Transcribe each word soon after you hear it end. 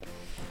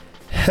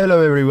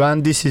Hello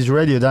everyone, this is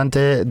Radio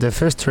Dante, the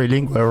first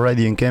trilingual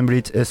radio in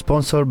Cambridge,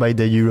 sponsored by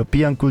the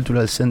European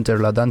Cultural Centre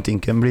Dante in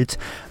Cambridge,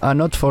 a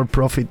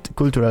not-for-profit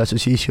cultural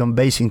association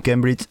based in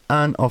Cambridge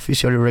and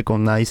officially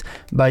recognized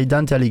by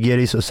Dante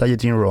Alighieri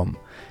Society in Rome.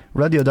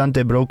 Radio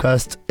Dante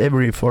broadcasts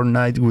every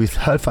fortnight with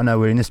half an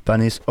hour in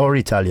Spanish or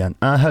Italian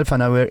and half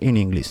an hour in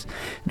English.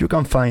 You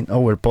can find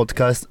our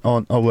podcast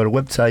on our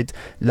website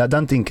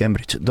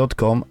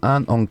ladanteincambridge.com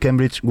and on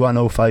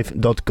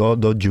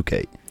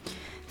cambridge105.co.uk.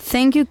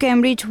 Thank you,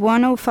 Cambridge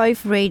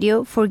 105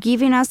 Radio, for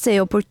giving us the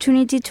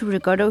opportunity to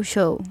record our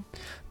show.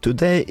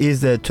 Today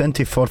is the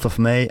 24th of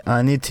May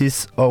and it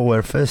is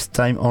our first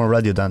time on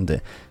Radio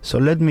Dante, so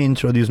let me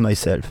introduce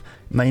myself.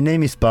 My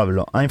name is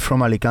Pablo, I'm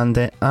from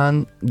Alicante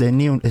and the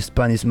new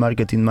Spanish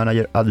marketing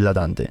manager at La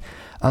Dante.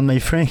 And my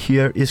friend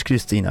here is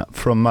Cristina,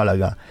 from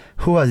Malaga,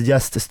 who has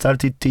just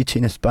started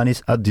teaching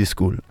Spanish at this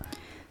school.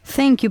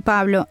 Thank you,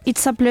 Pablo.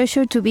 It's a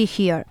pleasure to be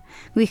here.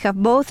 We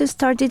have both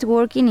started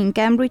working in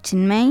Cambridge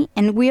in May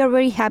and we are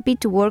very happy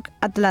to work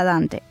at La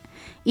Dante.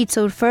 It's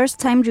our first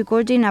time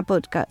recording a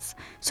podcast,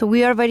 so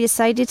we are very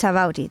excited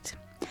about it.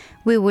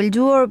 We will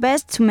do our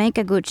best to make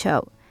a good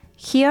show.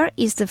 Here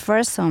is the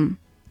first song.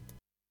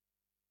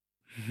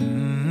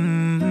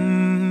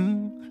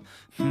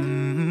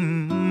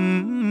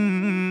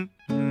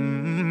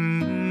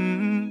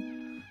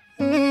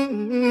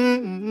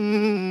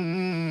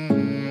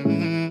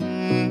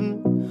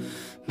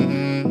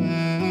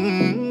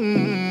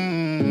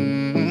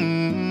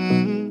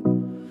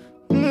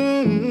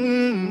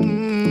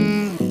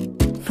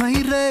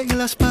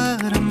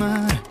 Para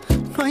amar,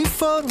 no hay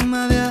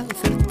forma de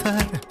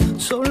acertar,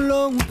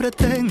 solo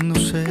pretendo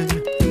ser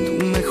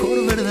tu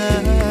mejor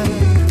verdad.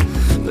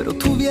 Pero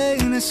tú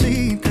vienes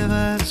y te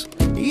vas,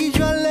 y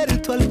yo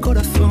alerto al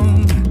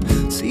corazón,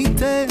 si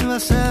te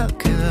vas a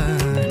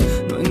quedar,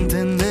 no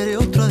entenderé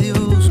otro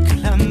adiós que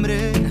el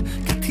hambre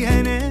que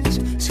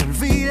tienes se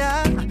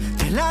olvida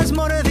de las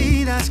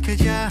mordidas que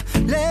ya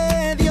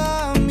le dio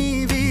a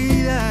mi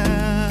vida.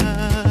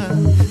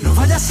 No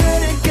vaya a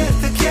ser que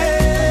te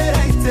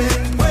quiera y te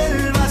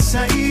vuelvas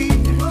a ir,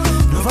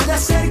 no vaya a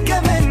ser que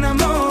me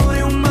enamore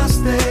aún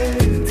más de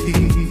ti,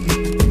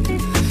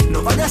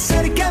 no vaya a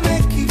ser que me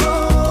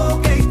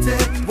equivoque y te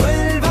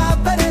vuelva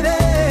a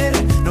perder,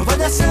 no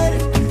vaya a ser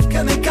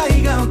que me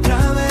caiga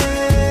otra vez.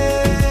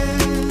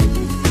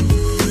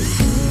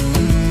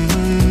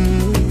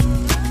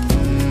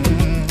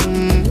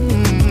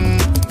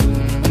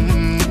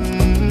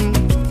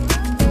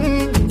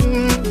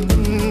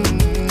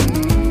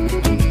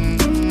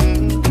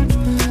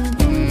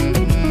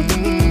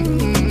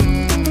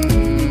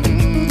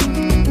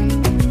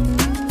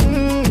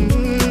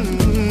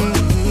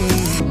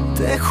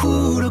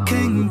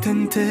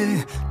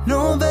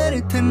 No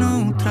verte en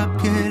otra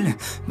piel,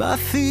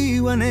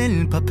 vacío en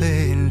el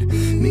papel,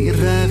 mi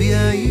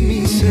rabia y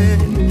mi sed.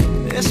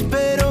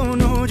 Espero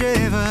no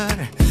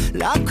llevar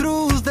la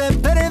cruz de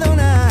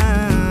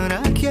perdonar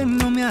a quien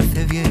no me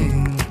hace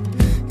bien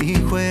y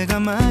juega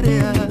a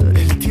marear.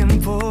 El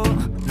tiempo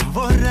no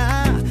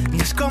borra ni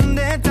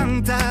esconde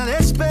tanta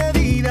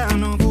despedida,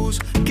 no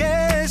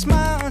busques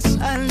más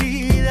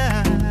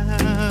salida.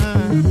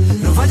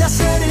 No vaya a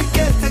ser el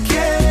que te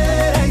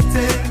quiera y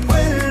te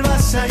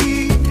vuelvas a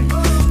ir,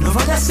 no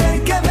vaya a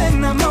ser que me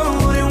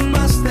enamore aún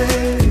más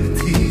de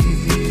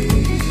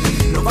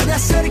ti, no vaya a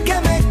ser que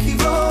me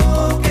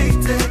equivoque y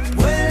te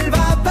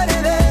vuelva a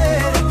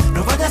perder,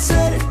 no vaya a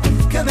ser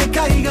que me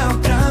caiga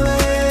otra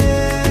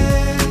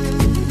vez,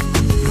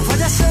 no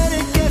vaya a ser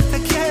el que te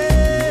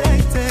quiera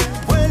y te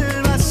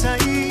vuelvas a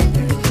ir,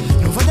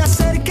 no vaya a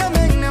ser que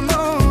me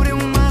enamore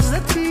aún más de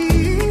ti,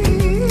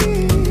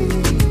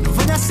 no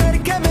vaya a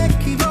ser que me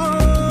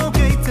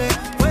equivoque y te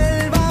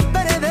vuelva a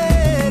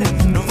perder,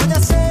 no vaya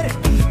a ser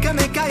que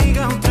me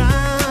caiga otra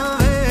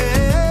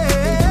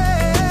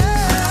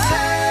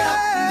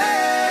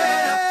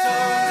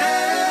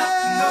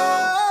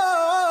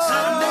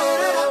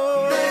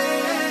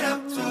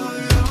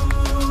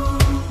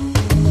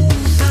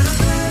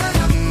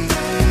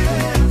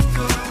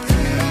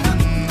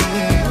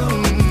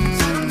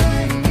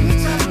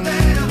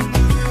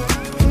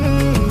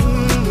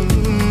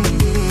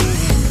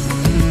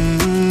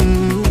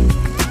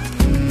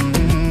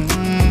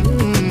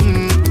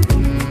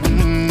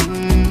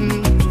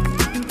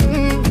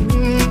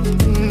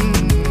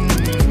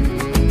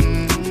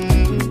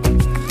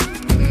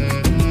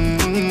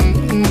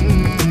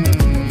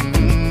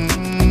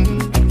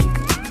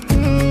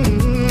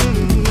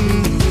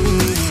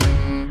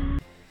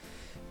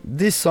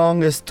This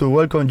song is to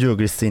welcome you,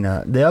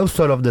 Cristina. The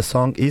author of the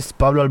song is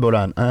Pablo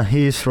Alborán and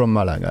he is from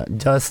Malaga,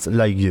 just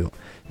like you.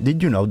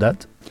 Did you know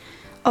that?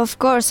 Of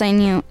course I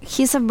knew.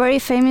 He's a very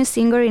famous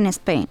singer in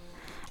Spain.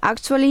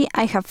 Actually,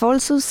 I have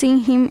also seen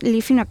him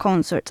live in a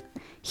concert.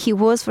 He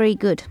was very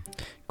good.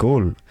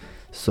 Cool.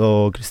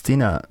 So,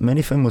 Cristina,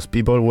 many famous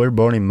people were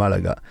born in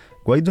Malaga.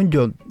 Why don't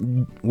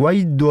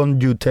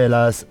you tell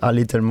us a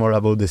little more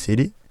about the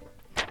city?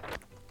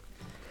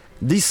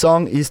 This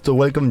song is to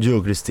welcome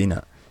you,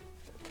 Cristina.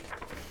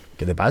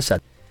 ¿Qué te pasa?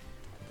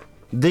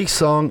 This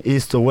song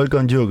is to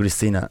welcome you,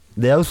 Cristina.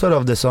 The author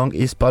of the song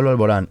is Pablo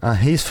Alborán, and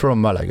he's from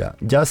Malaga,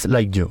 just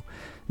like you.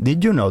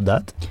 Did you know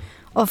that?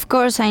 Of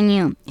course I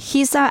knew.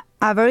 He's a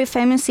very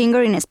famous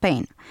singer in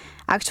Spain.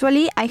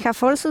 Actually, I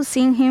have also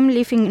seen him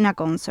live in a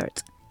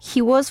concert. He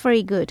was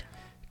very good.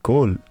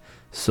 Cool.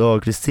 So,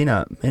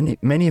 Cristina,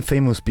 many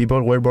famous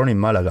people were born in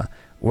Malaga.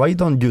 Why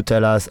don't you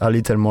tell us a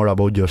little more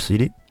about your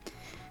city?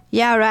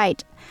 Yeah,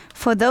 right.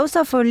 For those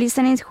of our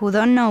listeners who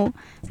don't know,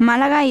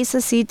 Malaga is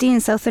a city in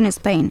southern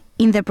Spain,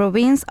 in the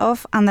province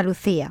of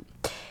Andalusia.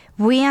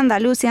 We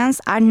Andalusians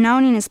are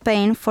known in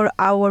Spain for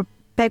our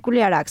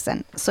peculiar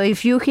accent, so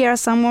if you hear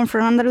someone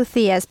from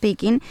Andalusia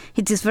speaking,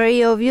 it is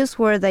very obvious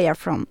where they are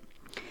from.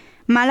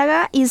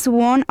 Malaga is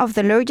one of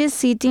the largest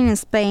cities in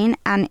Spain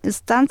and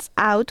stands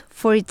out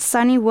for its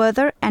sunny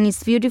weather and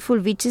its beautiful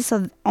beaches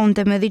on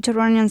the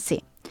Mediterranean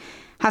Sea.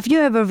 Have you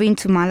ever been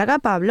to Malaga,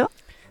 Pablo?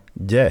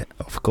 Yeah,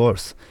 of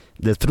course.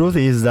 The truth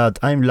is that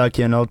I'm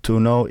lucky enough to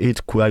know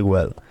it quite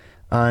well,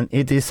 and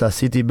it is a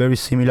city very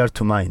similar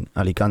to mine,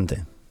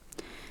 Alicante.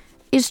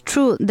 It's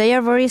true, they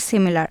are very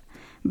similar.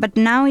 But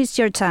now it's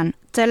your turn.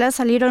 Tell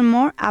us a little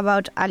more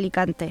about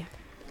Alicante.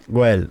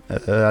 Well,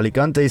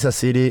 Alicante is a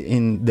city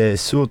in the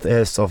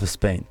southeast of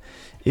Spain.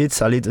 It's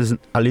a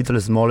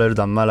little smaller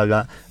than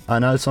Malaga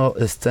and also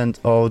stands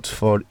out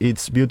for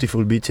its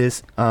beautiful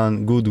beaches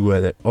and good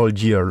weather all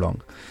year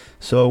long.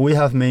 So we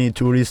have many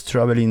tourists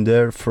traveling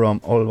there from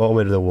all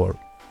over the world.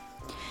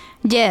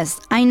 Yes,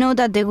 I know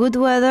that the good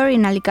weather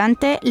in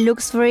Alicante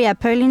looks very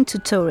appealing to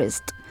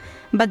tourists.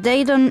 But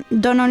they don't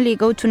only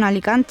go to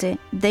Alicante,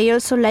 they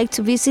also like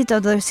to visit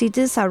other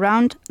cities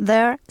around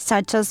there,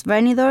 such as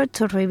Benidorm,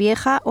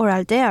 Torrevieja or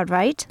Altea,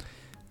 right?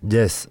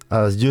 Yes,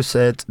 as you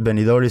said,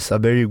 Benidorm is a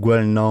very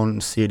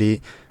well-known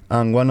city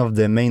and one of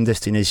the main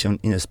destinations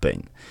in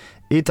Spain.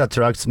 It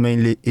attracts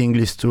mainly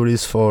English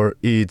tourists for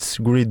its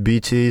great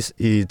beaches,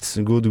 its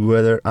good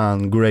weather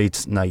and great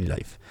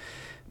nightlife.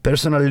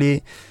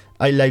 Personally,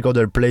 I like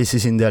other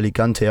places in the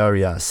Alicante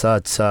area,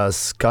 such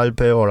as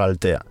Calpe or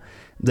Altea.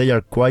 They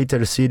are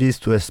quieter cities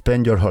to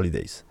spend your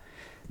holidays.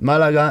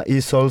 Malaga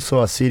is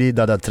also a city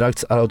that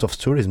attracts a lot of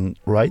tourism,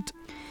 right?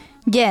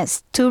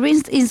 Yes,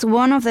 tourism is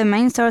one of the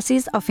main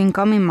sources of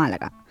income in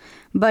Malaga.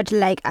 But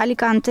like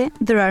Alicante,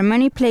 there are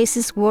many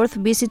places worth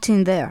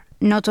visiting there,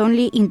 not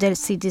only in the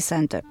city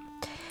center.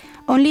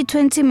 Only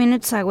 20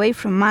 minutes away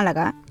from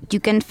Malaga,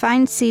 you can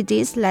find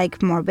cities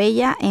like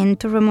Marbella and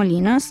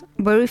Torremolinos,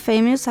 very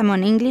famous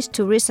among English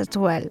tourists as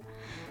well.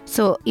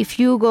 So if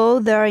you go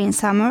there in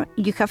summer,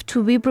 you have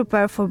to be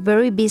prepared for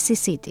very busy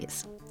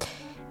cities.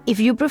 If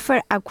you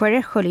prefer a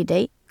quieter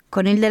holiday,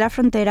 Conil de la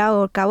Frontera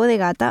or Cabo de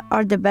Gata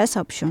are the best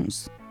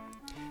options.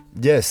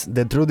 Yes,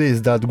 the truth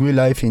is that we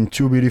live in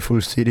two beautiful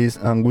cities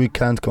and we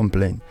can't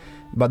complain.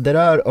 But there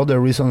are other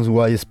reasons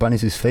why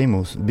Spanish is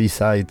famous,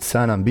 besides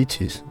sun and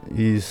beaches.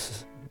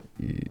 Yes,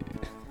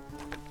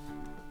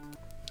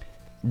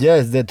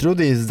 the truth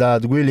is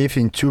that we live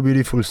in two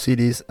beautiful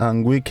cities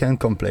and we can't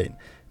complain.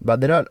 But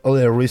there are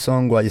other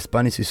reasons why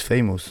Spanish is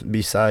famous,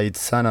 besides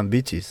sun and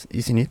beaches,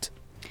 isn't it?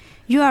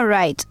 You are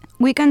right.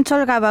 We can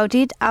talk about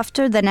it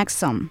after the next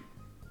song.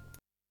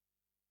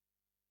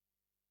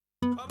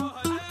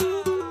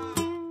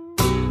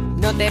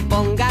 No te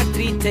pongas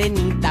triste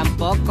ni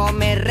tampoco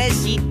me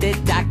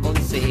resistes, te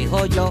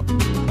aconsejo yo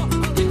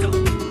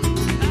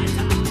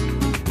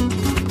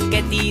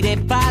que tires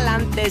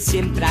pa'lante,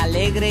 siempre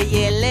alegre y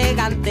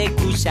elegante,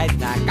 escucha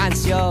esta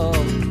canción.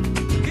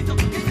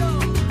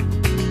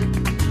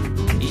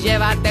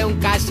 Llévate un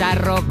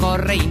cacharro,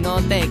 corre y no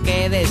te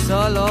quedes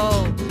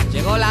solo.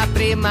 Llegó la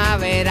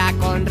primavera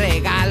con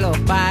regalos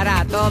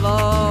para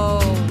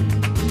todos.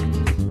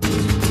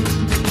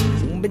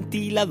 Un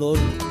ventilador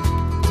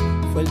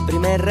fue el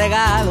primer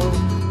regalo,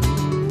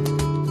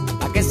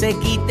 pa' que se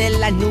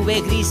quiten las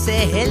nubes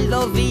grises en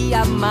los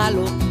días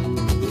malos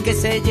y que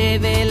se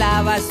lleve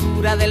la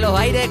basura de los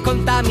aires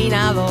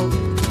contaminados,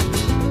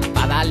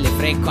 pa' darle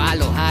fresco a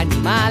los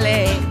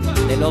animales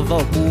de los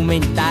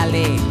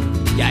documentales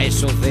y a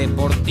esos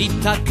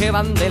deportistas que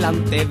van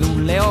delante de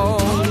un león.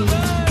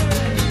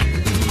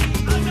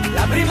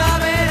 La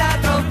primavera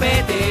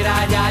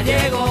trompetera ya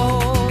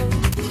llegó,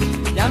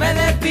 ya me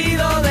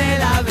despido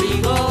del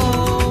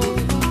abrigo.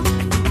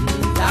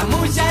 Las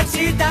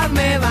muchachitas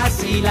me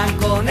vacilan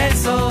con el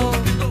sol.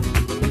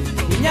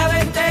 Niña,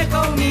 vente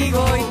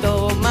conmigo y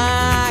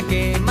toma,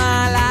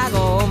 quema la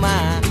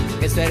goma,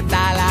 que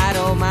suelta el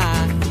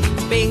aroma,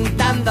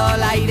 pintando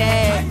el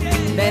aire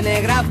de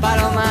negras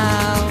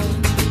palomas.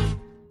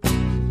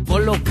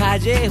 Por los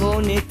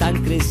callejones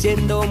están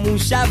creciendo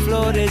muchas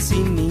flores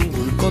sin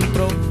ningún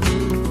control.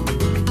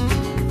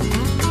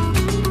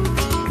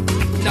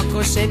 Los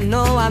coches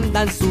no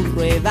andan, sus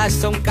ruedas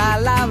son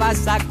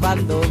calabazas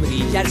cuando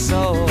brilla el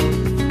sol.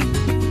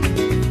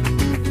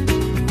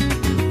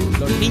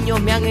 Los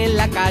niños mean en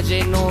la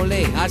calle, no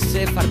les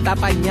hace falta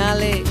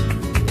pañales.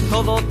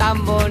 Todo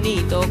tan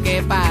bonito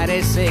que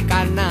parece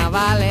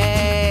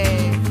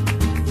carnavales.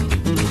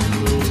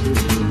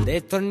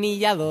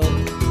 Destornillador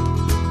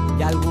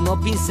y algunos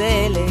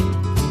pinceles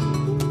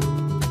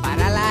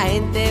para la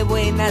gente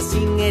buena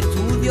sin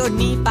estudios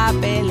ni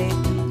papeles,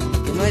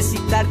 que no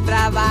exista el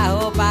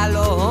trabajo para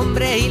los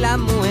hombres y las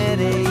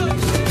mujeres,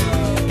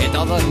 que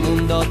todo el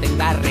mundo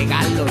tenga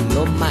regalos,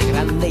 los más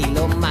grandes y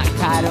los más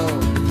caros,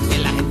 que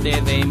la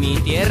gente de mi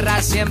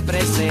tierra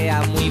siempre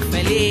sea muy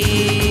feliz.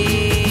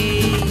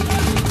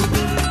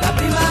 La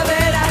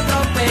primavera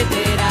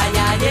trompetera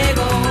ya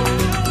llegó,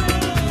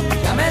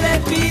 ya me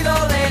despido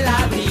del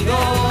abrigo,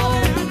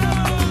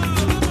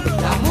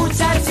 las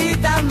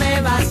muchachitas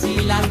me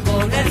vacilan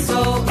con el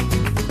sol,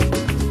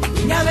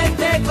 niña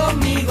vente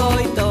conmigo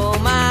y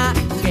toma,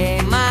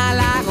 quema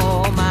la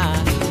goma,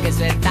 que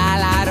suelta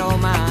el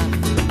aroma,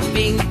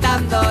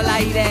 pintando el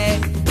aire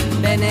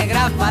de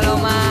negras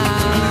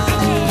palomas.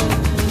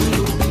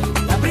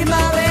 La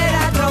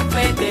primavera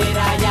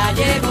trompetera ya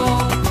llegó,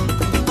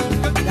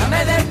 ya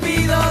me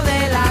despido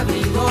del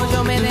abrigo,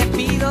 yo me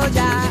despido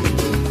ya,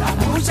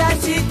 las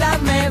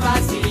muchachitas me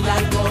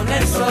vacilan con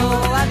el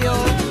sol, adiós,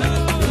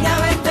 niña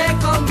vente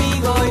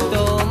conmigo y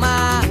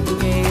toma,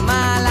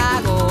 quema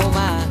la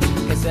goma,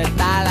 que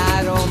suelta el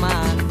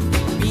aroma,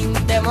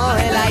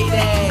 pintemos el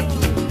aire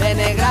de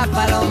negras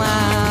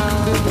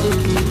palomas.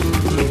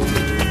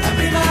 La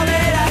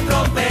primavera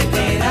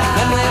trompetera,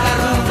 la nueva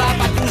rumba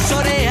pa' tus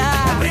orejas.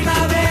 La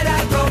primavera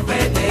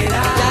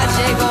trompetera, ya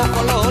llegó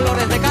con los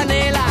olores de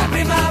canela. La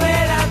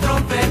primavera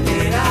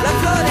trompetera, las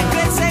flores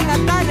crecen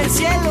hasta en el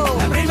cielo.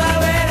 La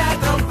primavera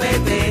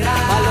trompetera,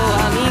 a los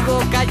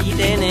amigos que allí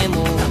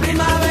tenemos. La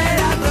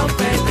primavera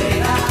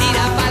trompetera,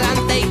 tira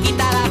pa'lante y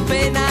quita las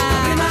penas.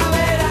 La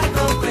primavera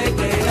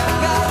trompetera,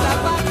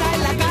 garrapata en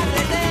la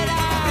carretera.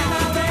 La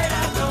primavera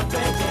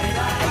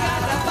trompetera, hay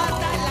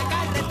garrapata en la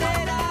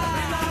carretera. La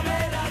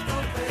primavera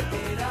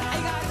trompetera,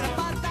 hay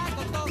garrapata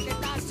con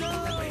toquetazo.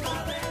 La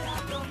primavera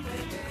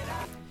trompetera.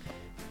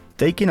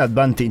 Taking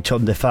advantage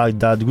of the fact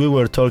that we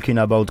were talking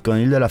about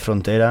Conil de la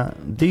Frontera,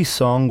 this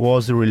song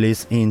was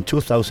released in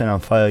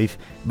 2005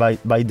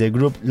 by the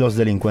group Los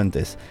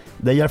Delincuentes.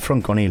 They are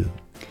from Conil.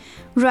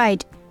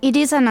 Right. It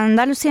is an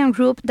Andalusian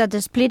group that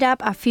split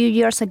up a few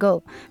years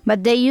ago,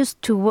 but they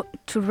used to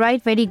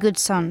write very good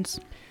songs.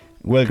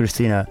 Well,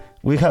 Cristina,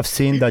 we have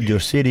seen that your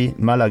city,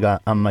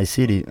 Malaga, and my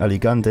city,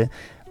 Alicante,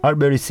 are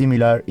very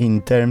similar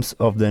in terms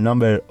of the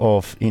number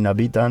of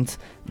inhabitants,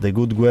 the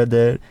good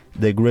weather,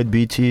 the great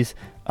beaches,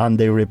 and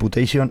their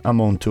reputation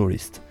among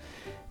tourists.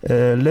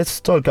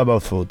 Let's talk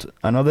about food,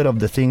 another of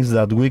the things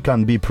that we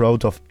can be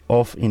proud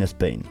of in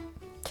Spain.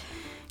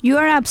 You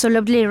are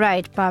absolutely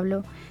right,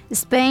 Pablo.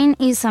 Spain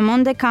is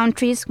among the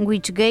countries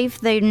which gave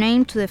their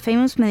name to the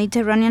famous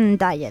Mediterranean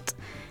diet,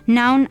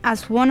 known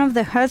as one of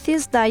the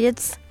healthiest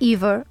diets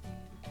ever,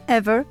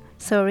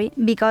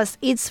 because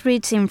it's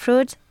rich in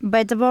fruit,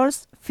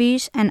 vegetables,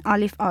 fish, and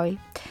olive oil.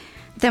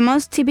 The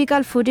most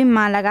typical food in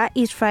Malaga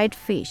is fried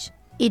fish.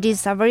 It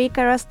is a very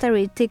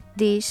characteristic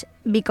dish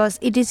because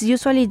it is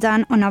usually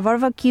done on a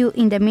barbecue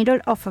in the middle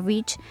of a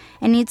beach,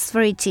 and it's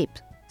very cheap,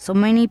 so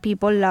many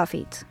people love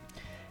it.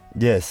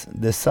 Yes,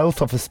 the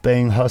south of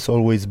Spain has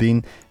always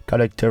been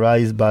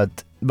characterized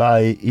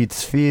by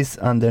its fish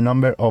and the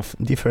number of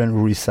different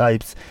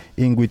recipes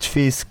in which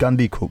fish can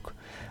be cooked.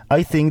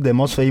 I think the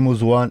most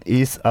famous one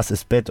is as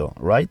espeto,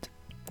 right?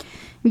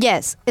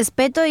 Yes,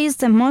 espeto is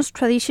the most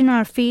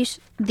traditional fish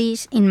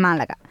dish in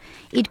Malaga.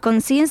 It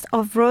consists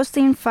of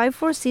roasting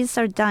 5 or 6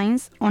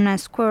 sardines on a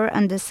square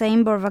and the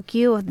same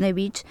barbecue of the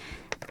beach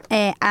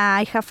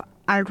I have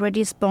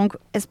already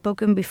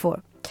spoken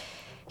before.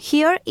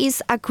 Here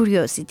is a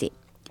curiosity.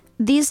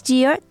 This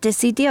year, the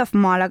city of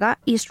Malaga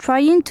is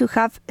trying to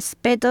have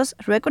espetos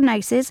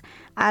recognized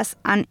as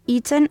an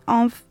item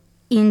of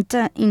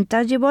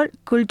intangible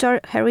cultural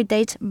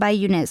heritage by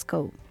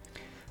UNESCO.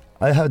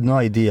 I had no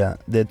idea.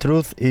 The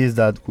truth is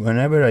that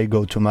whenever I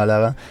go to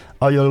Malaga,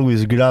 I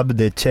always grab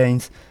the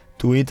chance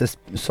to eat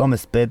some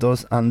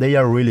espetos, and they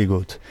are really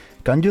good.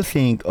 Can you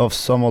think of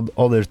some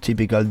other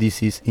typical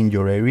dishes in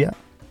your area?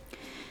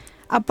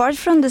 Apart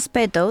from the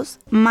espetos,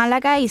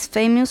 Malaga is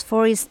famous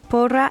for its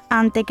porra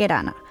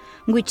antequerana,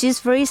 which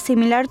is very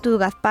similar to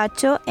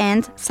gazpacho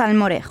and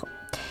salmorejo,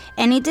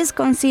 and it is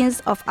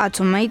consists of a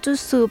tomato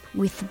soup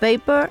with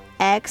paper,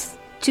 eggs,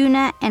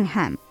 tuna, and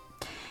ham.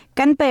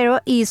 Campero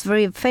is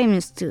very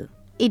famous too.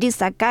 It is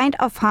a kind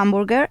of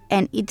hamburger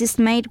and it is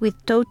made with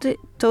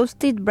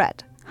toasted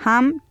bread,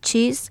 ham,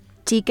 cheese,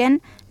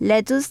 chicken,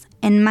 lettuce,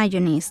 and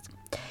mayonnaise.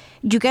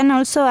 You can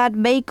also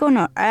add bacon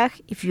or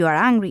egg if you are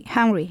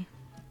hungry.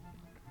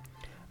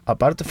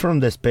 Apart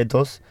from the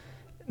espetos,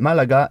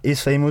 Malaga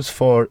is famous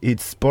for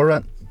its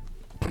porra.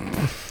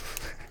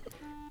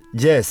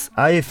 Yes,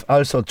 I've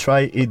also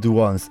tried it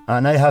once,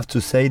 and I have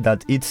to say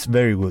that it's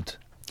very good.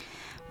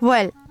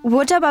 Well,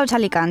 what about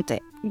Alicante?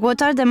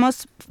 What are the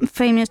most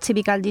famous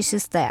typical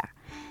dishes there?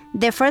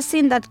 The first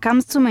thing that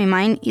comes to my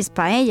mind is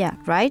paella,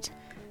 right?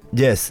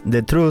 Yes,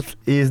 the truth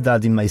is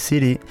that in my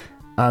city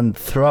and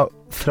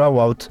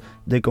throughout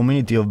the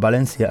community of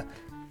Valencia,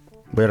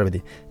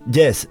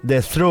 Yes,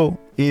 the truth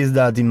is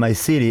that in my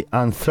city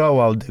and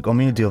throughout the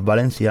community of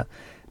Valencia,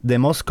 the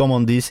most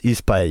common dish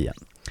is paella.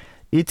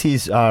 It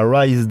is a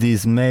rice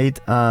dish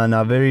made in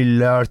a very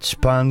large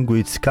pan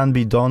which can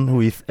be done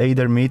with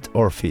either meat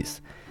or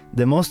fish.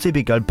 The most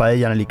typical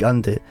paella in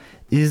Alicante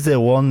is the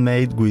one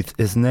made with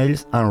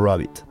snails and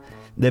rabbit.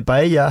 The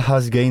paella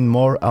has gained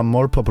more and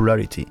more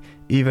popularity,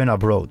 even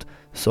abroad,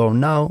 so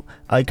now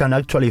I can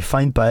actually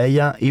find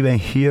paella even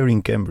here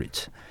in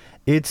Cambridge.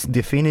 It's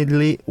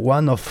definitely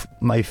one of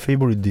my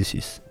favorite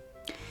dishes.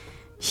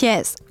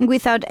 Yes,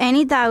 without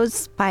any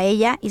doubts,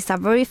 paella is a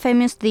very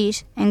famous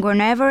dish, and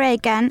whenever I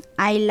can,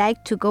 I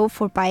like to go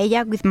for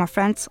paella with my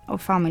friends or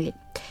family.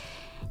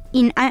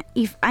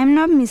 If I'm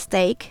not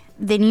mistaken,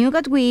 the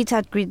nougat we eat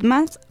at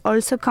Christmas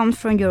also comes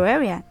from your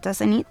area,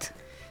 doesn't it?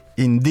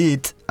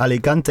 Indeed,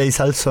 Alicante is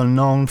also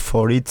known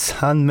for its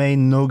handmade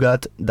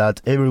nougat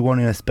that everyone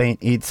in Spain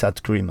eats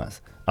at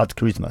Christmas.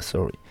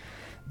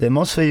 The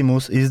most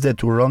famous is the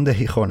turrón de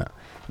Gijona,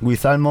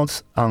 with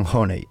almonds and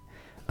honey.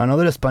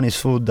 Another Spanish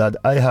food that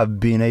I have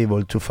been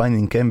able to find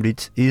in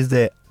Cambridge is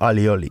the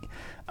alioli,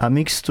 a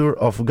mixture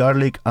of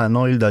garlic and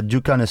oil that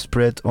you can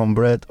spread on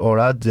bread or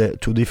add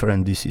to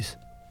different dishes.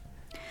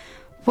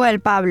 Well,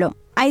 Pablo,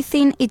 I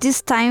think it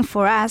is time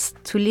for us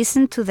to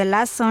listen to the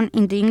last song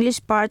in the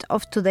English part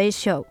of today's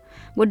show.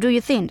 What do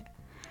you think?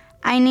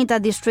 I need a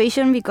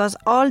distraction because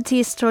all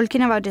this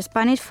talking about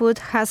Spanish food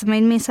has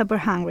made me super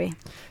hungry.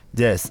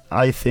 Yes,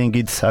 I think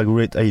it's a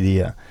great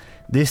idea.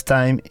 This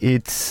time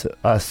it's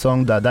a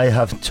song that I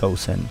have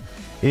chosen.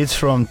 It's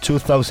from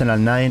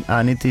 2009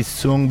 and it is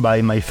sung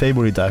by my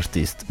favorite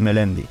artist,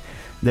 Melendi.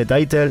 The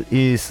title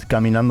is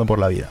Caminando por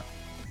la Vida.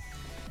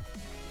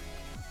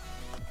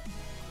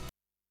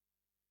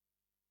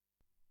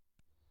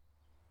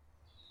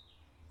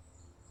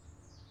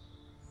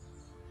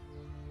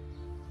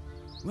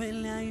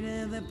 Huele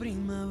aire de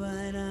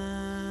primavera,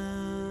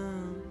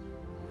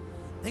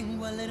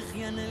 tengo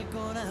alergia en el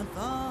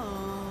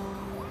corazón.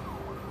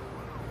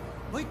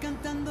 Voy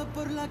cantando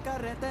por la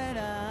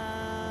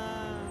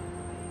carretera,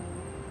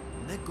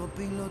 de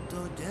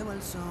copiloto lleva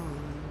el sol.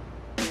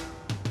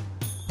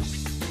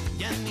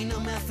 Y a mí no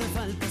me hace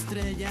falta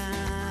estrella,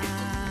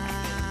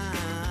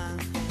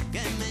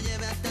 que me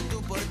lleve hasta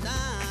tu portal.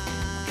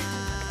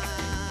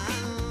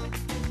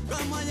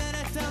 Como ayer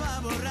estaba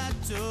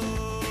borracho,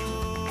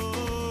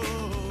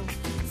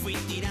 fui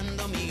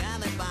tirando miga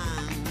de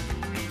pan.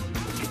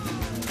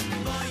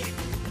 Voy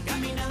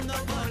caminando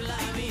por la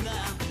vida,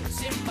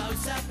 sin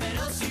pausa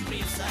pero sin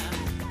prisa,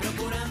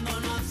 procurando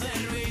no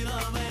hacer ruido,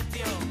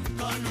 vestido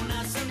con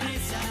una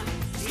sonrisa,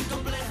 sin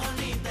complejos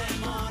ni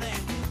temores,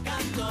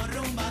 canto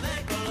rumba de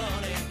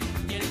colores,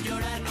 y el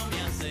llorar no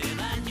me hace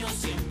daño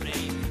siempre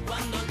y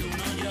cuando tú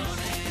no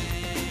llores.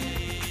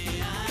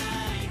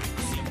 Ay,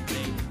 siempre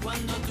y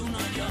cuando tú no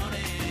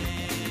llores.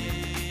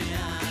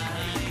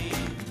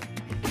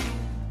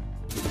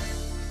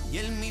 Y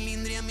el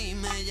milindri a mí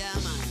me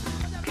llama,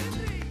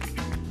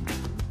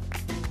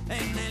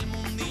 en el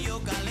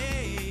mundillo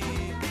calé,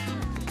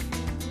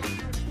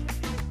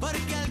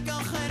 porque al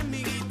coger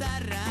mi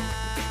guitarra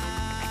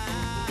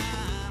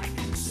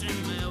se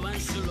me van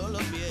solo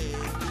los pies.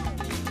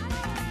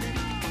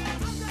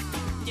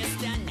 Y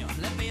este año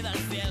le pido al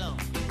cielo,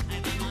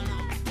 ay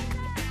vámonos,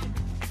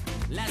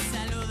 la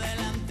salud del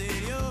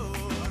anterior.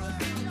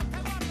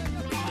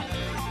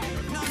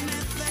 No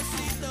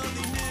necesito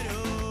dinero,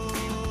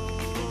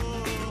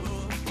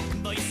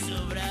 voy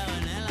sobrado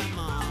en el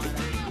amor.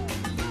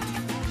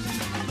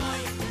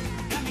 Voy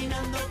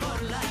caminando por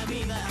la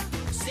vida,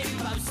 sin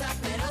pausa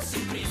pero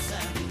sin prisa,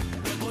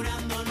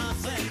 procurando no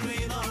hacer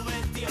ruido,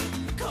 vestido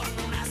con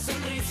una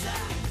sonrisa,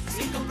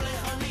 sin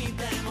complejos ni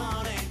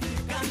temores,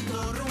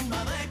 canto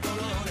rumba de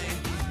colores,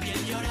 y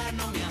el llorar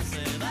no me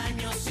hace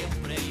daño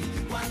siempre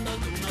y cuando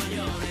tú no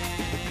llores.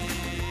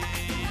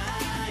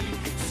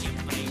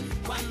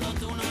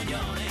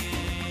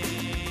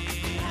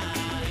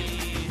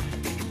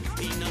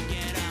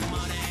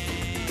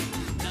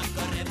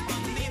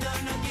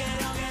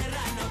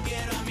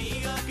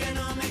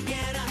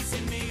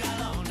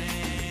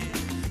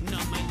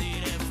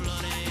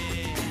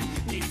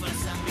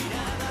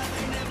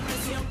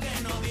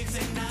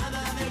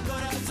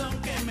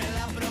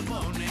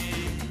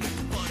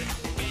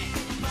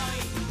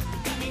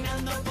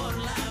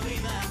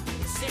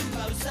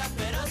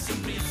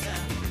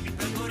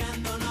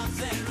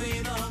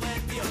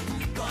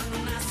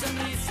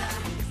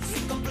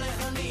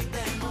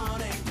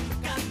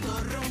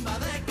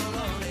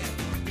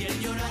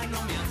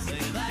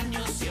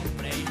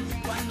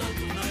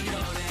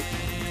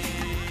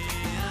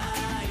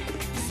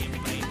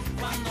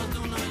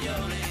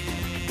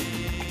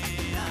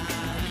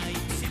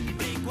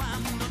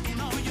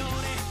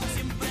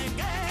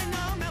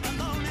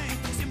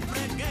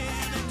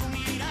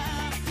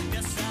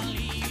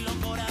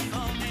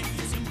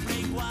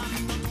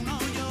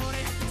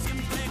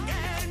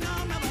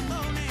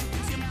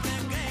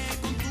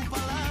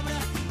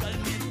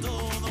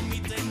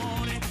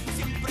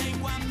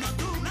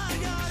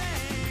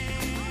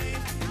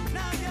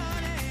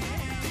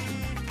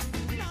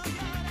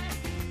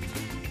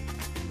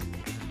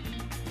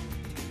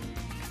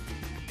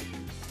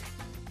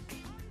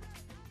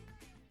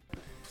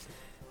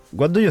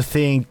 What do you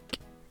think?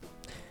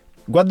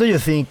 What do you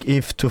think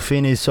if to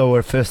finish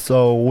our first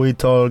show we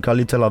talk a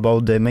little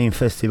about the main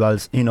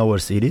festivals in our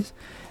cities?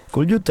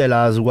 Could you tell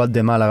us what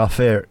the Malaga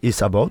Fair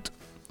is about?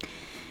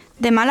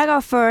 The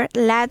Malaga Fair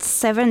lasts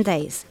 7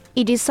 days.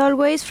 It is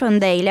always from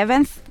the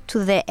 11th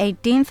to the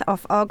 18th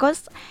of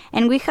August,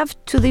 and we have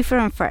 2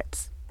 different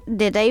fairs,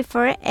 the day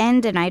fair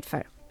and the night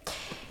fair.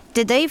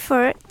 The day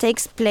fair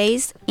takes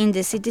place in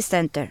the city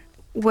center,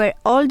 where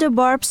all the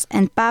bars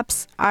and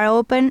pubs are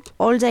open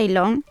all day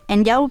long,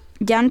 and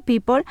young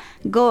people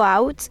go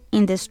out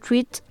in the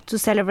street to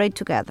celebrate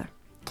together.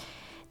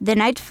 The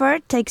night fair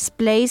takes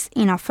place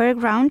in a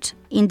fairground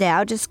in the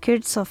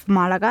outskirts of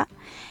Malaga,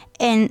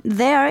 and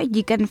there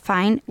you can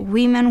find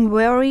women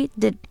wearing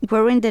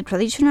the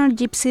traditional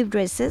gypsy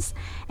dresses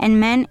and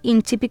men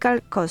in typical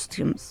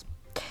costumes.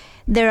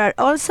 There are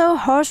also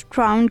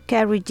horse-drawn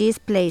carriages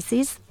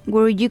places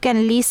where you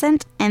can listen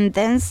and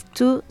dance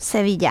to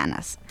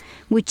sevillanas,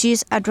 which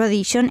is a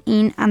tradition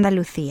in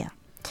Andalusia.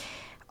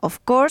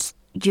 Of course,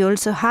 you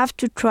also have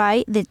to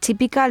try the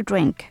typical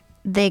drink,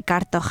 the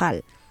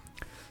cartojal.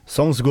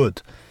 Sounds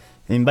good.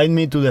 Invite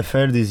me to the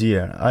fair this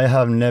year. I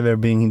have never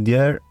been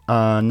there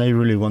and I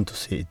really want to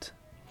see it.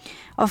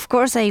 Of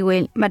course I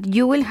will, but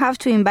you will have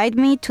to invite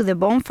me to the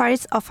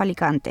bonfires of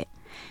Alicante.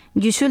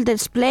 You should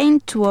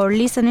explain to our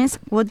listeners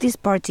what this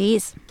party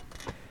is.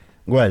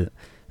 Well,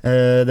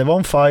 the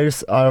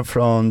bonfires are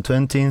from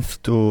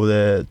 20th to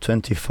the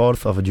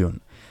 24th of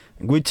June,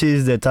 which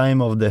is the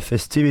time of the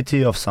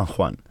festivity of San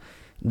Juan.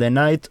 The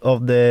night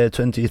of the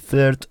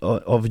 23rd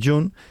of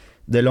June,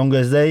 the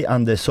longest day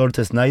and the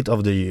shortest night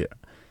of the year.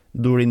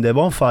 During the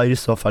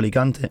bonfires of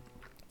Alicante,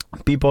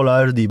 people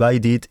are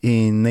divided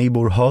in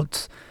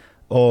neighborhoods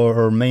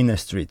or main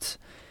streets.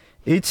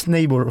 Each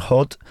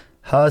neighborhood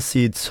has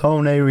its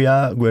own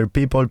area where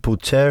people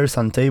put chairs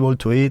and tables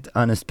to eat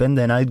and spend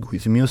the night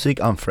with music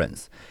and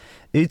friends.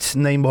 Each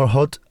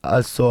neighborhood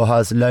also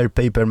has large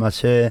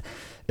paper-maché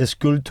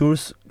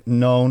sculptures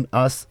known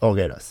as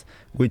hogueras,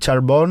 which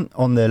are born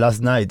on the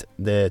last night,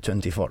 the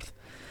 24th.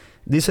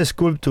 These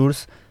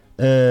sculptures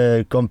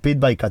compete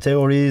by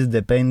categories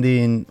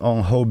depending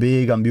on how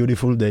big and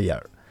beautiful they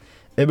are.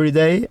 Every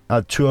day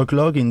at 2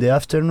 o'clock in the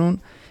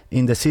afternoon,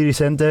 in the city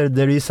center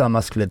there is a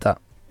mascleta,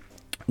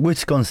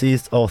 which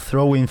consists of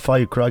throwing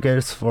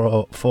firecrackers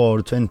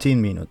for 20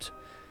 minutes,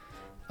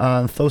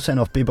 and thousands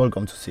of people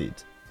come to see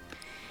it.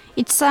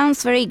 It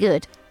sounds very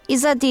good.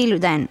 It's a deal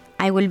then.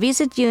 I will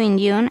visit you in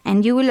June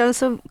and you will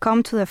also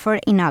come to the fair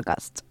in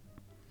August.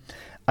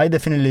 I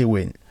definitely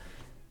will.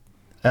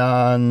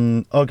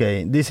 And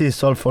okay, this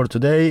is all for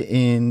today.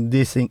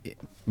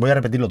 Voy a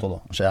repetirlo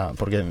todo, o sea,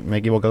 porque me he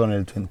equivocado en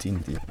el 20,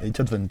 tío. He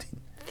dicho 20.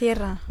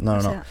 Cierra.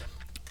 No.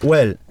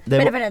 Well,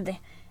 espérate.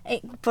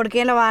 ¿Por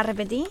qué lo vas a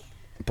repetir?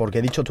 Porque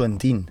he dicho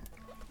 20.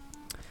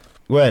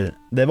 Well,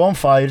 the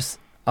bonfires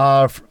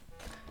are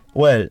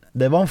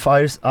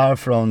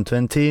from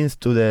 20th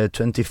to the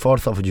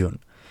 24th of June,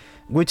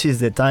 which is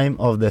the time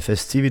of the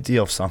festivity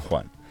of San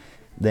Juan.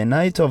 The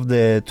night of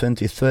the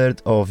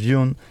 23rd of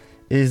June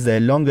is the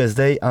longest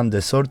day and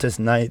the shortest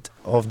night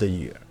of the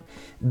year.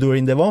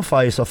 During the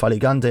bonfires of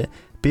Alicante,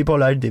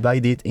 people are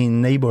divided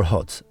in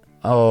neighborhoods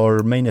or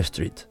main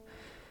street.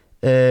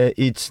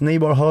 Each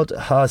neighborhood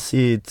has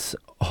its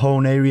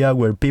own area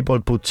where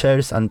people put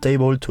chairs and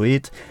tables to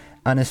eat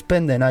and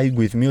spend the night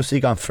with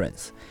music and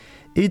friends.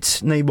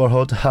 Each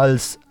neighborhood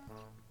has...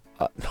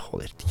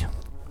 joder, tío.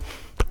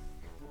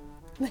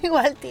 Da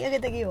igual, tío, que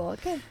te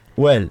equivoques.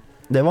 Well,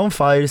 the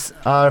bonfires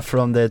are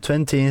from the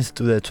 20th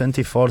to the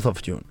 24th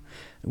of June,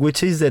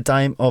 which is the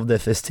time of the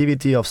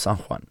festivity of San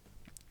Juan.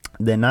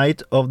 The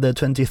night of the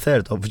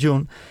 23rd of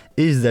June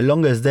is the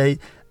longest day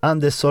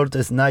and the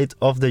shortest night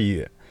of the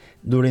year.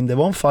 During the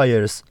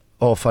bonfires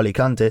of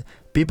Alicante,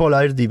 people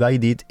are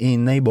divided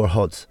in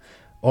neighborhoods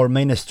or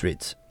main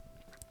streets.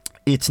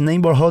 Each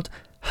neighborhood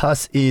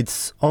has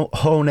its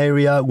own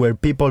area where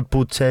people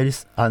put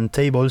chairs and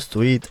tables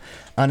to eat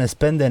and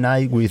spend the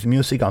night with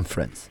music and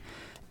friends.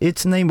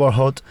 Each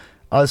neighborhood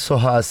also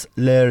has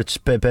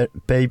large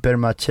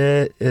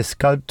paper-maché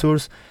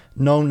sculptures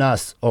known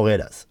as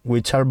hogueras,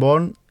 which are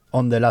born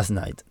on the last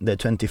night, the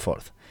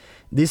 24th.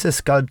 These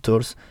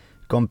sculptures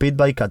compete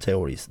by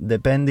categories,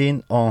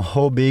 depending on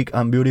how big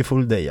and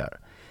beautiful they are.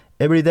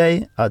 Every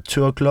day at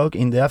 2 o'clock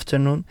in the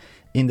afternoon,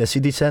 in the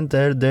city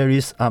center there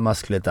is a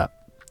mascleta,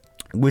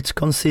 which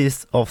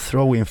consists of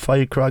throwing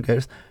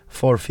firecrackers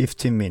for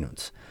 15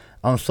 minutes,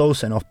 and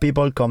thousands of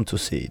people come to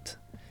see it.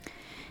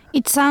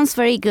 It sounds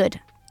very good.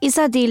 It's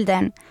a deal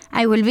then.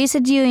 I will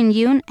visit you in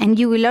June and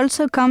you will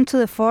also come to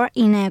the fair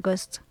in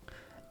August.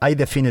 I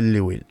definitely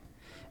will.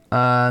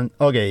 And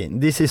okay,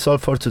 this is all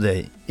for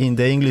today, in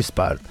the English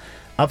part.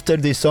 After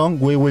this song,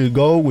 we will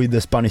go with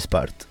the Spanish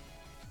part.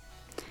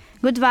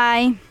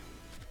 Goodbye.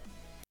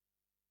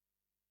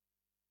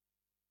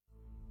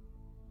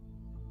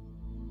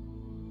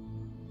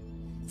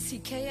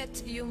 سكاية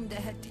يوم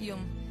دهت يوم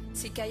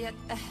سكاية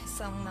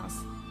أحسن ناس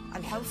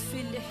الحوف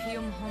اللي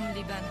حيومهم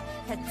لبان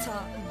حتى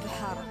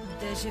البحر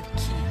بدا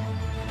جبكي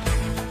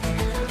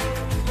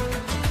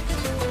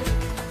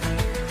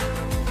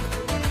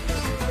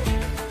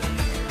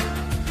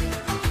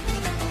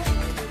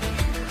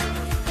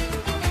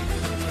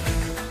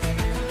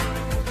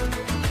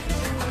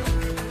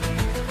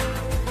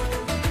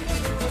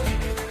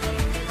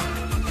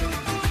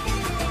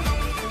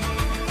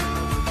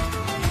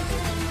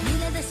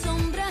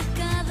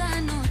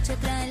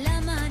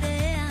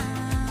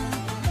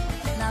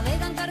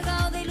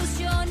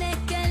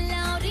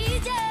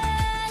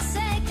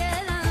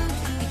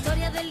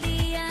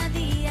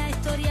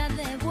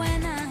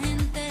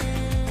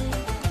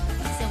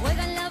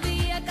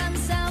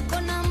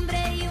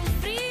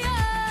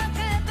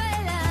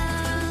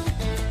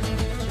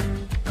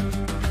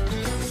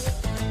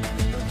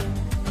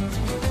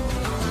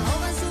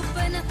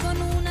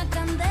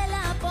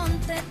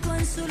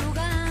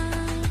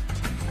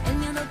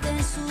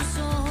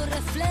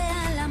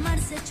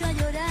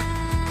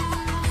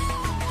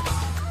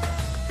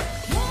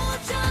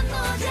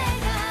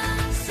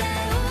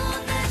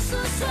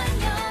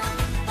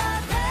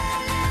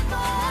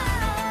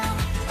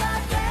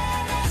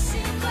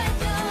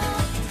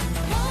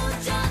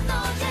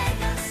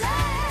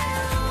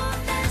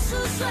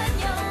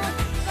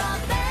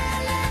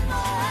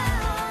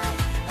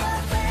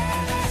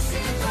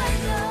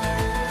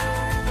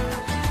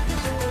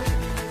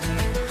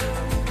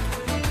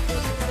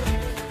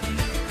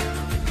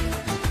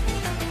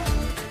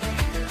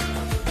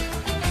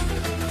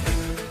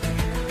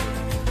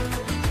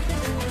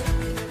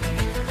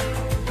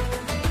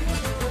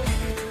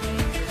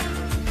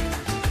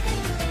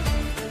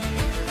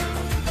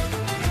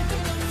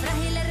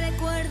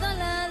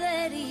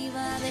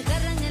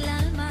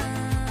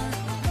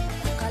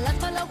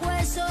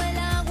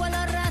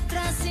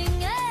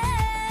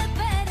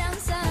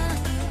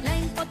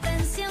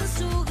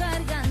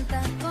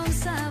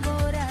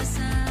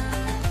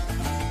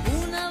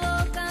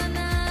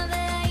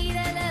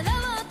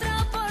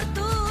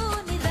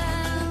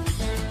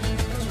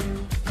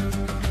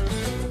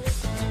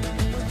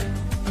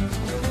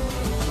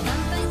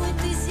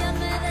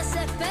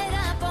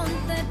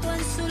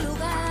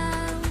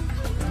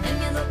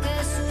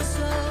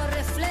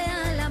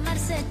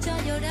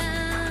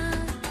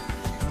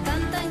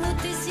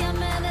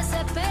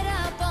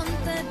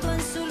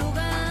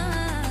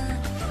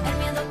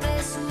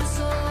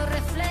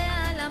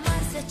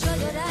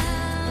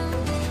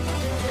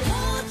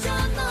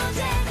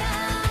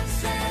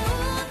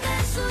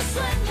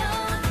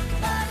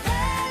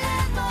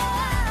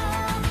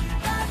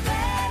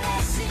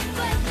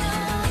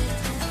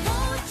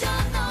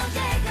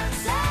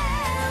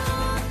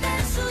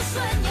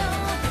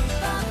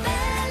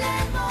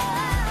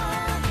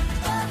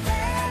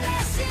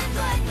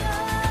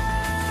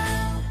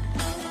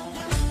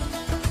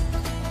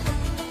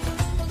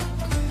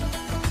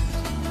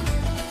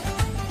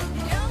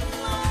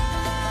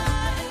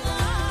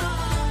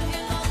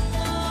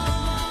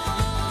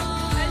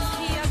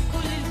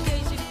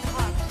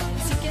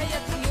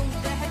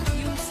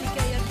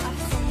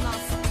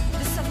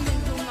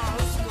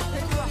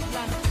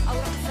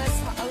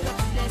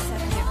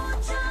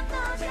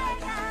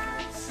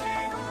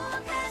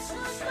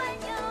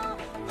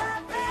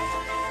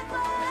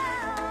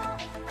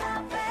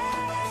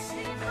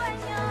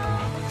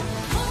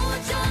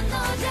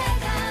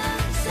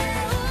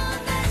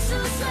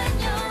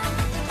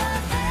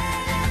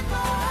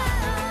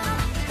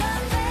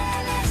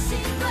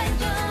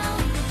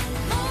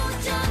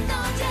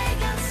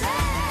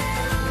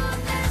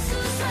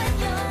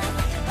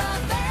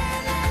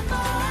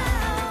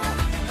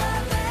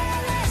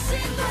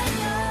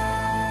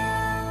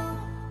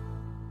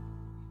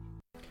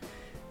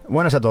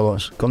Buenas a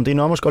todos.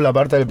 Continuamos con la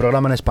parte del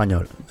programa en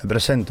español. Me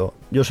presento.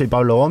 Yo soy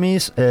Pablo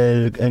Gomis,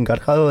 el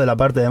encargado de la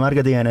parte de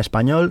marketing en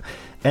español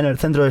en el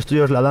Centro de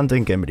Estudios Dante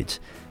en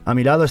Cambridge. A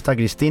mi lado está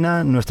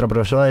Cristina, nuestra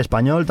profesora de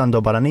español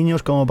tanto para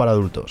niños como para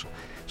adultos.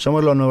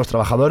 Somos los nuevos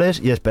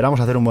trabajadores y esperamos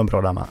hacer un buen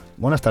programa.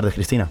 Buenas tardes,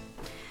 Cristina.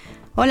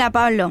 Hola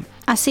Pablo,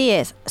 así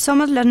es,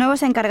 somos los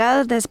nuevos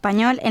encargados de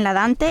español en la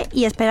Dante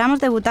y esperamos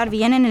debutar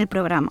bien en el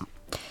programa.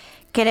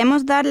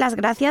 Queremos dar las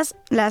gracias...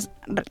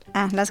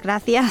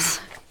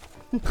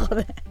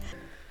 Joder.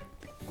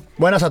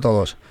 Buenas a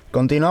todos.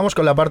 Continuamos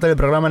con la parte del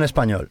programa en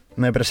español.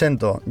 Me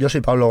presento. Yo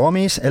soy Pablo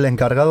Gomis, el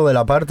encargado de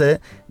la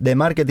parte de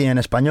marketing en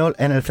español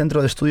en el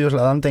Centro de Estudios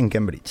Dante en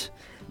Cambridge.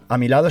 A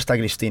mi lado está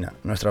Cristina,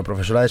 nuestra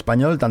profesora de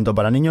español tanto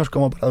para niños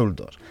como para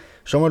adultos.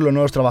 Somos los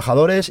nuevos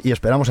trabajadores y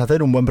esperamos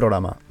hacer un buen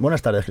programa.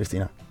 Buenas tardes,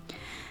 Cristina.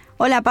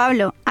 Hola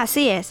Pablo,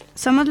 así es,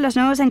 somos los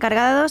nuevos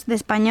encargados de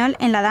español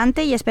en la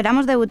Dante y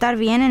esperamos debutar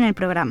bien en el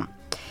programa.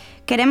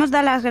 Queremos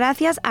dar las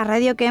gracias a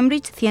Radio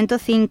Cambridge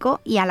 105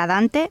 y a la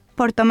Dante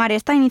por tomar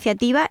esta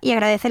iniciativa y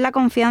agradecer la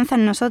confianza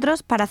en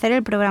nosotros para hacer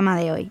el programa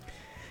de hoy.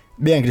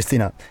 Bien,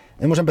 Cristina,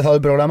 hemos empezado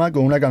el programa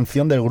con una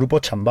canción del grupo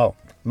Chambao,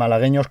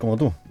 malagueños como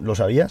tú, ¿lo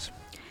sabías?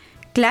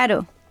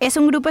 Claro, es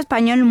un grupo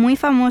español muy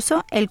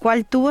famoso, el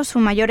cual tuvo su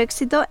mayor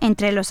éxito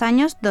entre los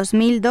años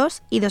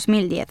 2002 y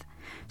 2010.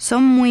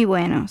 Son muy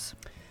buenos.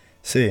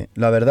 Sí,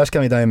 la verdad es que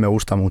a mí también me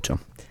gusta mucho.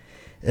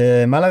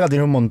 Málaga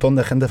tiene un montón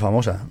de gente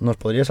famosa. ¿Nos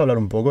podrías hablar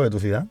un poco de tu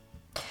ciudad?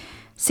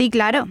 Sí,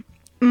 claro.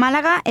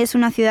 Málaga es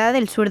una ciudad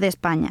del sur de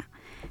España.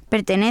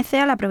 Pertenece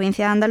a la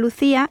provincia de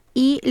Andalucía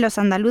y los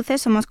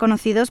andaluces somos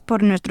conocidos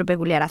por nuestro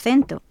peculiar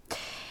acento.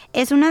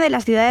 Es una de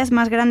las ciudades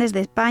más grandes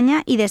de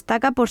España y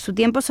destaca por su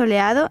tiempo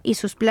soleado y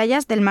sus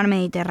playas del mar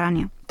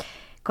Mediterráneo.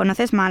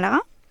 ¿Conoces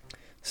Málaga?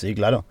 Sí,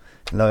 claro.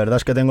 La verdad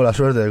es que tengo la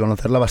suerte de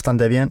conocerla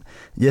bastante bien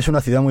y es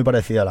una ciudad muy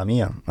parecida a la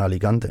mía, a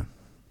Alicante.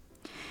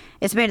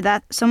 Es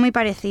verdad, son muy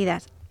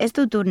parecidas. Es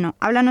tu turno,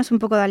 háblanos un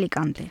poco de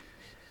Alicante.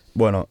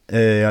 Bueno,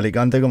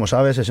 Alicante, como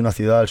sabes, es una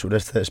ciudad del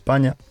sureste de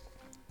España.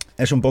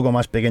 Es un poco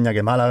más pequeña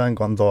que Málaga en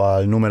cuanto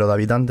al número de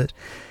habitantes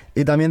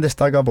y también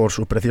destaca por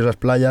sus preciosas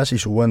playas y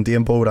su buen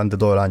tiempo durante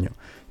todo el año,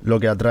 lo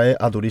que atrae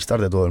a turistas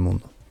de todo el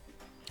mundo.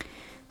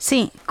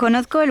 Sí,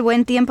 conozco el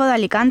buen tiempo de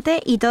Alicante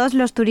y todos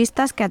los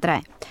turistas que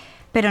atrae.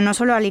 Pero no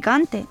solo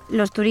Alicante,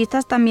 los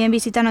turistas también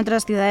visitan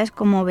otras ciudades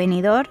como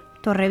Benidorm,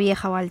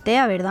 Torrevieja o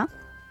Altea, ¿verdad?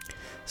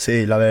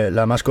 Sí,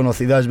 la más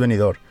conocida es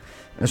Benidorm.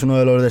 Es uno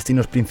de los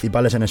destinos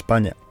principales en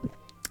España.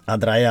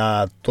 Atrae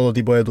a todo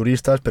tipo de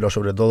turistas, pero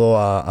sobre todo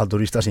a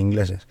turistas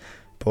ingleses,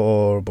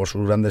 por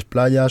sus grandes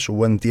playas, su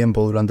buen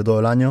tiempo durante todo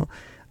el año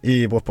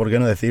y, pues, por qué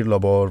no decirlo,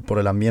 por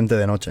el ambiente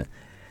de noche.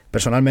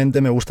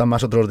 Personalmente me gustan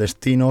más otros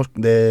destinos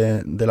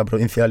de la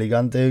provincia de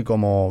Alicante,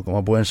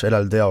 como pueden ser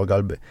Altea o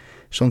Calpe.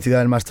 Son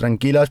ciudades más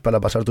tranquilas para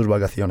pasar tus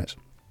vacaciones.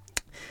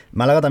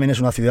 Málaga también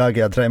es una ciudad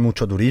que atrae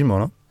mucho turismo,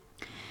 ¿no?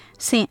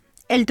 Sí,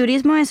 el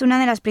turismo es una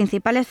de las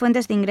principales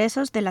fuentes de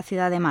ingresos de la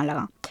ciudad de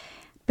Málaga.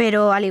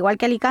 Pero, al igual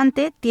que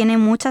Alicante, tiene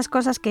muchas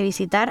cosas que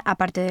visitar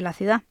aparte de la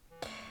ciudad.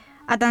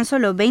 A tan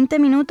solo 20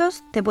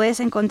 minutos te puedes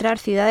encontrar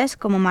ciudades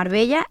como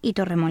Marbella y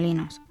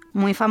Torremolinos,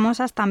 muy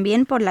famosas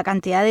también por la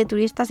cantidad de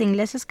turistas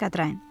ingleses que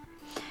atraen.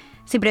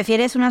 Si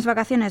prefieres unas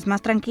vacaciones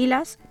más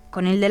tranquilas,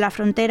 Conil de la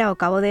Frontera o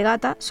Cabo de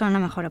Gata son la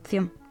mejor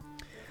opción.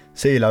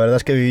 Sí, la verdad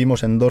es que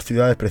vivimos en dos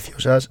ciudades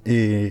preciosas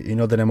y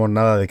no tenemos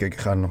nada de qué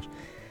quejarnos.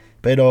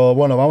 Pero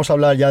bueno, vamos a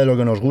hablar ya de lo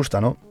que nos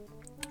gusta, ¿no?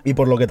 Y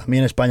por lo que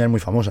también España es muy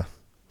famosa.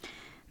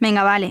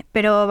 Venga, vale,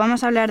 pero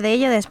vamos a hablar de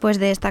ello después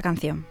de esta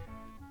canción.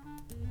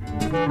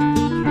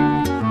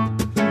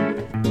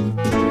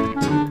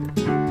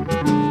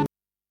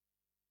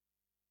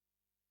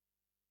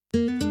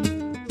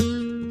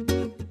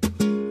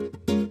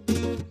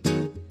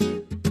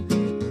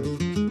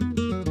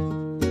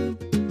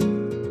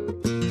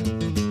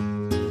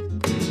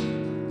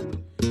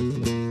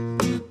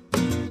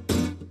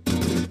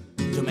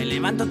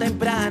 Levanto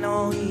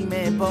temprano y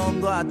me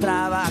pongo a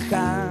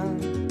trabajar.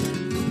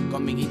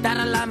 Con mi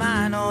guitarra en la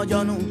mano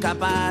yo nunca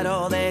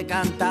paro de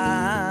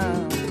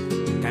cantar.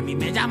 Que a mí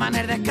me llaman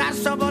el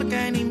descanso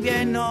porque en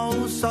invierno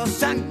uso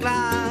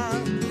chanclas.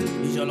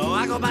 Y yo lo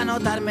hago para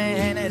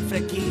notarme en el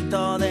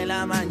fresquito de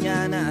la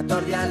mañana.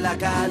 Torrear la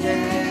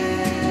calle,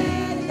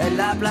 en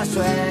la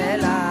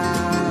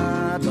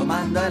plazuela,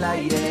 tomando el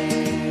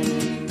aire.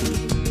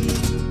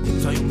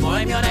 Soy un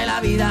bohemio de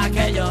la vida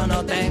que yo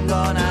no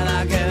tengo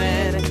nada que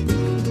ver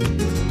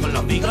con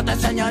los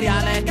bigotes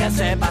señoriales que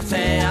se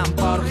pasean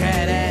por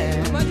Jerez.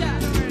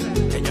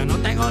 Que yo no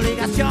tengo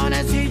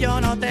obligaciones y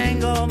yo no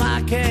tengo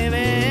más que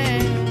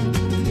ver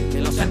que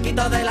los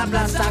cerquitos de la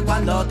plaza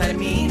cuando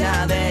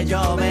termina de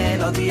llover,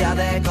 los días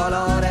de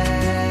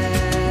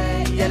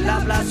colores y en la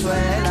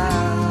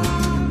plazuela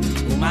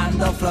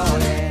fumando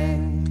flores.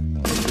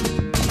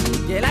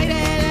 Y el aire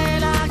de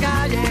la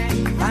calle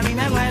a mí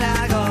me huele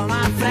a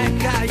goma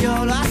fresca,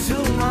 yo lo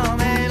asumo,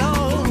 me lo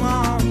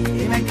humo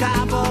y me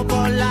escapo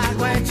por la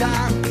cuecha.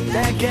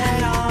 Te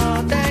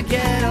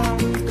quiero,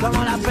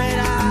 como la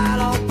pera a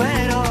los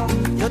peros.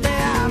 Yo te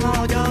amo,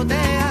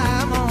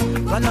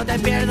 cuando te te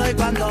pierdo y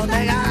cuando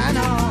te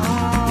gano.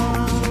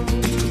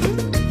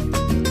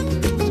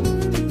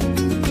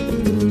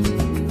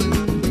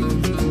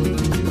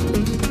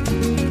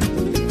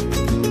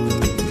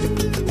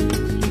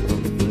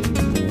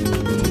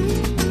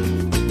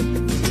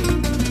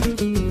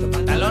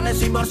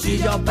 Sin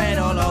bolsillo,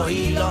 pero los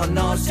hilos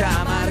no se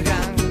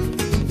amargan.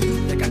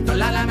 Te canto en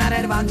la alameda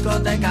del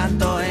banco, te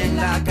canto en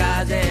la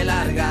calle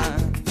larga.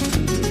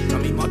 Lo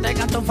mismo te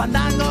canto un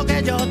fandango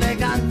que yo te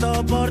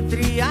canto por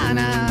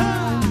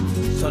Triana.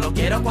 Solo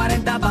quiero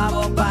 40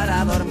 pavos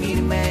para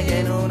dormirme y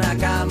en una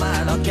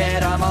cama. No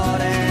quiero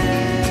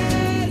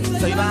amores,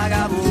 soy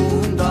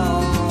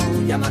vagabundo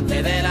y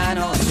amante de la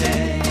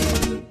noche.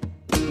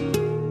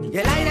 Y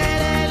el aire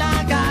de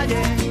la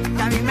calle,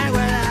 que a mí me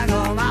huele a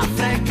goma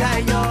fresca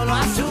y yo lo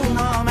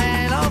asumo,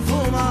 me lo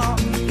fumo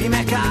y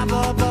me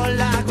escapo por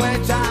la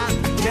cuesta.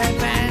 Qué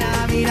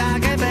pena, mira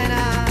qué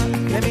pena,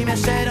 que mi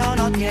mesero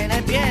no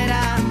tiene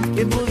piedra.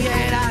 Quien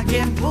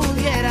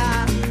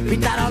pudiera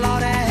pintar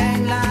olores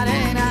en la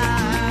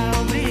arena,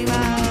 oh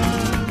prima.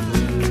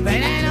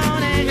 Veneno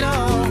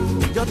negro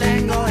yo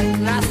tengo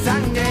en la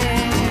sangre,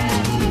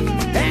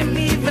 en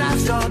mi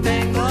brazo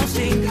tengo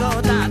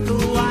 5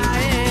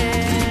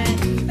 tatuajes.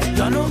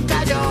 Yo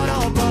nunca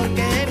lloro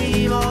porque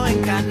vivo en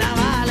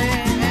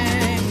carnavales.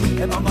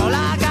 Me pongo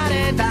la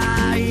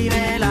careta y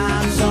me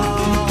lanzo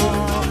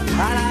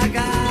a la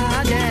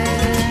calle.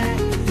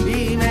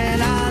 Y me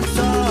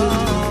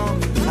lanzo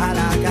a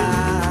la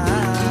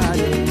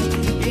calle.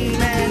 Y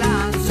me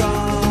lanzo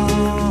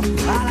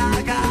a la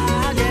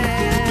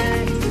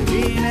calle.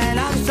 Y me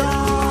lanzo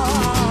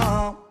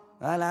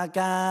a la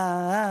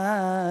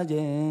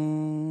calle.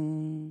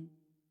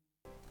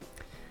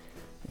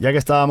 Ya que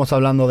estábamos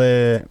hablando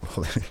de...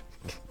 Joder,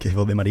 qué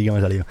voz de marica me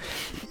ha salido.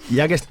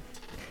 Ya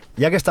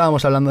que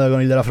estábamos hablando de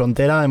Conil de la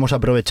Frontera, hemos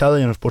aprovechado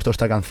y hemos puesto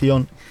esta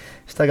canción.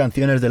 Esta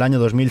canción es del año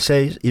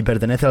 2006 y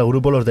pertenece al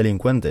grupo Los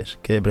Delincuentes,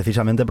 que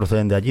precisamente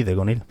proceden de allí, de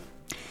Conil.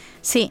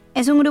 Sí,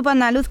 es un grupo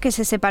andaluz que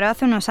se separó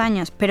hace unos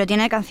años, pero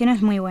tiene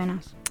canciones muy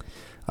buenas.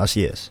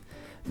 Así es.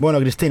 Bueno,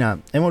 Cristina,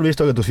 hemos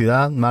visto que tu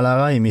ciudad,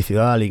 Málaga, y mi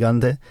ciudad,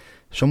 Alicante,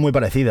 son muy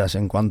parecidas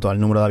en cuanto al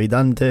número de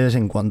habitantes,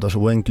 en cuanto a su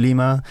buen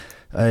clima,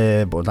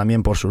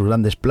 también por sus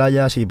grandes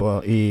playas y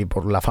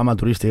por la fama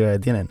turística que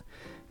tienen.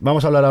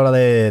 Vamos a hablar ahora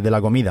de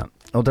la comida,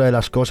 otra de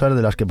las cosas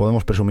de las que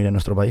podemos presumir en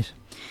nuestro país.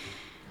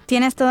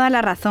 Tienes toda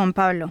la razón,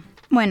 Pablo.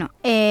 Bueno,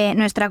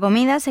 nuestra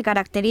comida se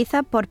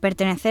caracteriza por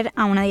pertenecer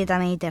a una dieta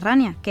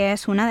mediterránea, que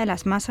es una de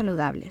las más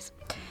saludables.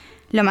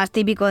 Lo más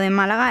típico de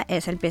Málaga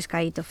es el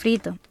pescadito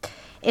frito.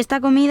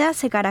 Esta comida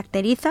se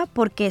caracteriza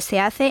porque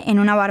se hace en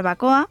una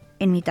barbacoa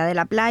en mitad de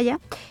la playa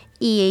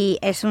y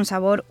es un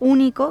sabor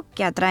único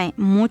que atrae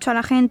mucho a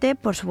la gente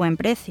por su buen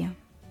precio.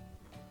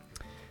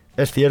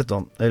 Es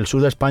cierto, el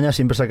sur de España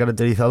siempre se ha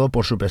caracterizado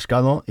por su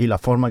pescado y la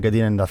forma que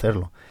tienen de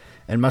hacerlo.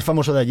 El más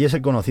famoso de allí es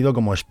el conocido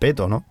como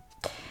espeto, ¿no?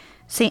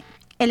 Sí,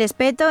 el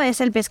espeto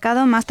es el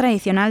pescado más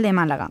tradicional de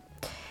Málaga.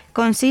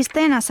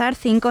 Consiste en asar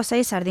 5 o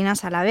 6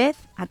 sardinas a la vez,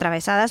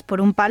 atravesadas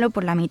por un palo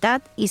por la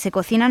mitad y se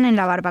cocinan en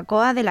la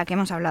barbacoa de la que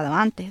hemos hablado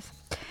antes.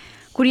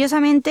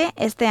 Curiosamente,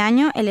 este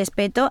año el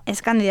espeto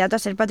es candidato a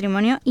ser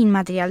Patrimonio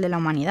Inmaterial de la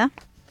Humanidad.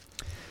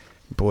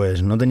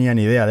 Pues no tenía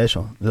ni idea de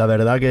eso. La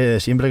verdad que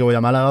siempre que voy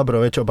a Málaga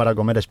aprovecho para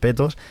comer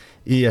espetos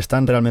y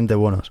están realmente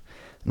buenos.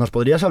 ¿Nos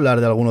podrías hablar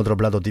de algún otro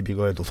plato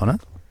típico de tu zona?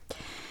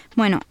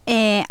 Bueno,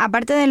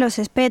 aparte de los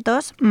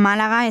espetos,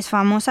 Málaga es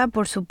famosa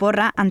por su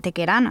porra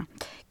antequerana,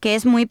 que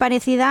es muy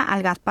parecida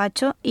al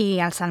gazpacho y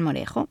al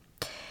salmorejo.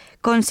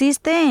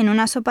 Consiste en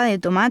una sopa de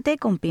tomate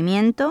con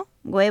pimiento,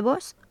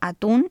 huevos,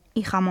 atún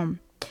y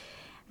jamón.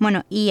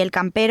 Bueno, y el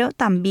campero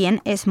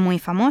también es muy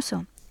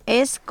famoso.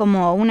 Es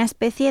como una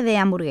especie de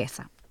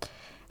hamburguesa.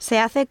 Se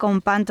hace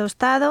con pan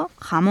tostado,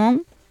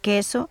 jamón,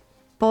 queso,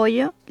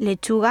 pollo,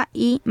 lechuga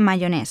y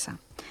mayonesa.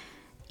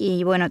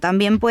 Y bueno,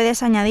 también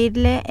puedes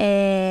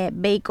añadirle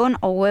bacon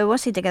o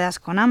huevos si te quedas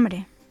con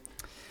hambre.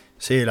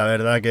 Sí, la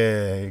verdad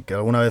que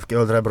alguna vez que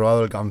otra he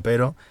probado el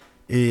campero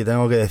y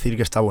tengo que decir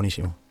que está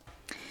buenísimo.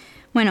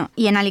 Bueno,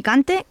 y en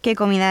Alicante, ¿qué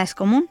comida es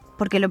común?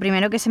 Porque lo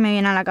primero que se me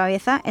viene a la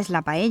cabeza es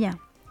la paella.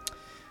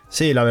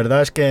 Sí, la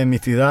verdad es que en mi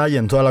ciudad y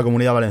en toda la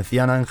Comunidad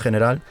Valenciana en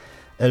general,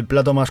 el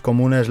plato más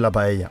común es la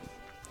paella.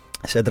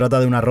 Se trata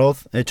de un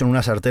arroz hecho en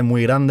una sartén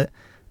muy grande,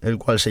 el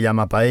cual se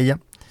llama paella,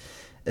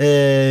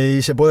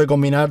 y se puede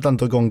combinar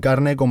tanto con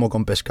carne como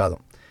con pescado.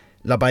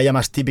 La paella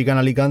más típica en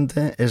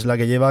Alicante es la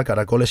que lleva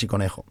caracoles y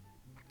conejo.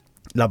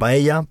 La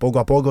paella poco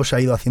a poco se ha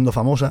ido haciendo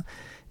famosa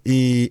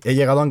y he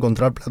llegado a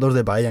encontrar platos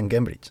de paella en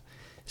Cambridge.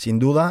 Sin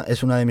duda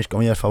es una de mis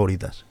comidas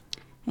favoritas.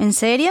 ¿En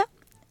serio?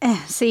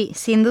 Sí,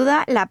 sin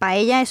duda la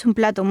paella es un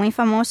plato muy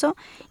famoso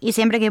y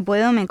siempre que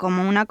puedo me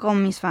como una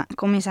con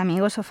mis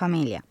amigos o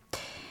familia.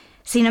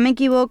 Si no me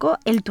equivoco,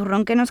 el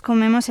turrón que nos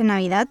comemos en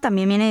Navidad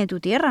también viene de tu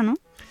tierra, ¿no?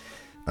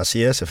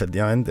 Así es,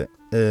 efectivamente.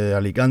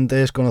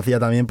 Alicante es conocida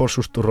también por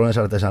sus turrones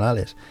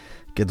artesanales,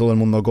 que todo el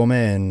mundo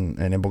come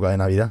en época de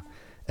Navidad.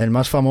 El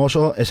más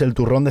famoso es el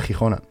turrón de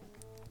Gijona,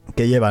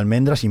 que lleva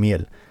almendras y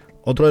miel.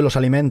 Otro de los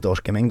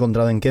alimentos que me he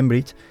encontrado en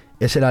Cambridge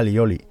es el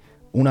alioli,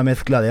 una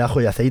mezcla de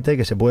ajo y aceite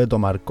que se puede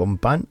tomar con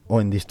pan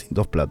o en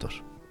distintos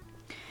platos.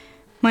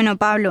 Bueno,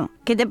 Pablo,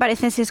 ¿qué te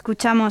parece si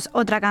escuchamos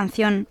otra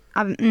canción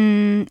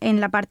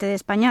en la parte de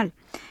español?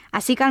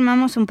 Así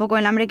calmamos un poco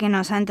el hambre que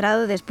nos ha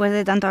entrado después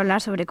de tanto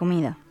hablar sobre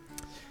comida.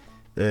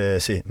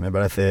 Sí, me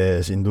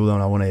parece sin duda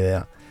una buena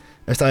idea.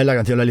 Esta vez la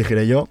canción la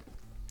elegiré yo.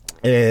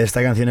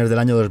 Esta canción es del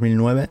año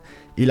 2009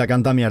 y la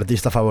canta mi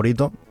artista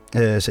favorito,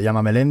 se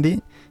llama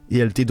Melendi, y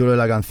el título de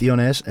la canción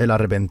es El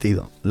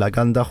Arrepentido. La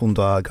canta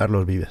junto a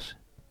Carlos Vives.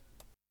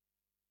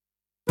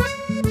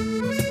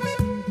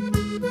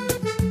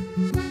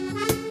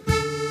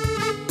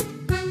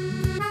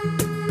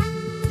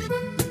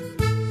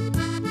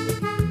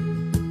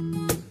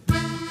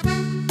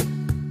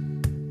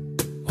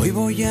 Hoy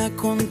voy a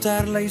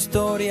contar la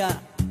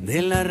historia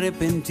del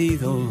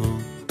arrepentido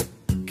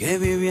que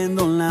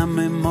viviendo en la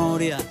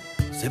memoria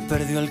se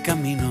perdió el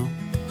camino.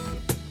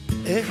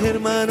 Es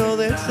hermano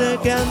de ese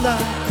que anda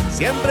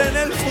siempre en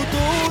el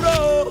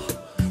futuro,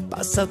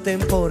 pasa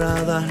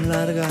temporadas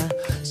largas,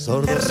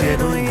 sordo,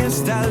 ciego y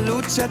esta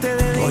lucha te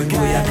dedica. Hoy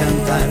voy a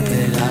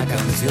cantarte la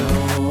canción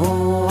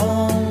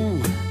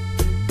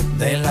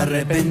del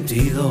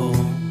arrepentido.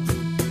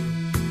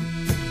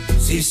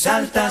 Si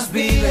saltas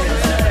vives,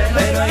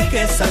 pero hay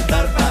que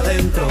saltar para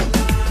adentro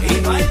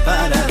y no hay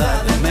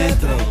parada de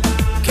metro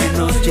que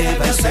nos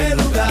lleve a ese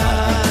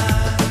lugar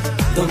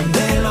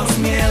donde los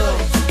miedos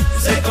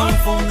se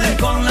confunden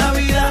con la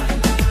vida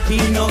y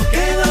no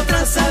queda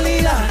otra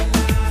salida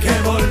que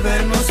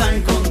volvernos a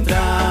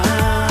encontrar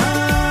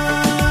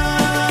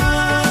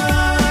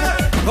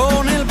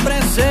con el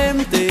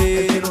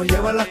presente. El que nos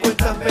lleva las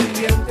cuentas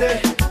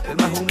pendientes, el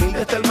más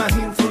humilde hasta el más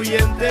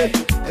influyente,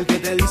 el que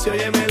te dice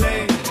oye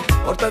Melén,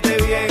 pórtate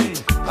bien,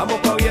 vamos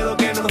pa' Oviedo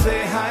que nos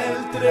deja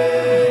el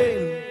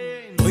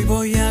tren. Hoy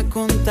voy a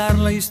contar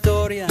la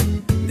historia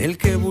del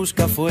que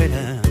busca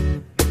afuera,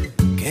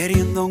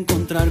 queriendo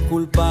encontrar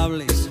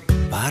culpables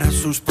para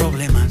sus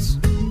problemas.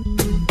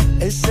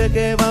 Ese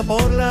que va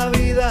por la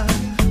vida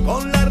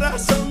con la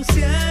razón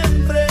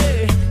siempre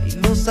y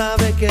no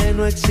sabe que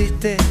no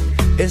existe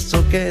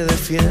eso que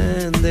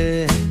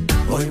defiende.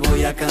 Hoy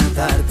voy a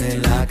cantarte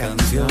la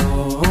canción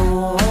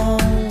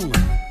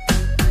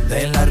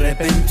del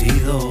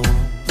arrepentido.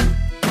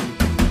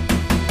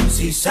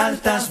 Si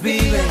saltas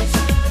vives,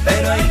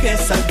 pero hay que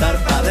saltar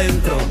para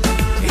adentro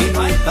y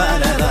no hay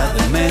parada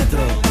de metro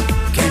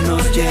que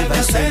nos lleve a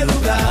ese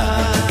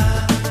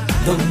lugar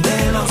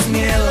donde los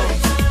miedos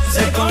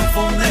se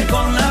confunden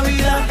con la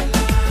vida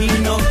y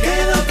no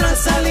queda otra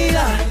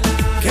salida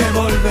que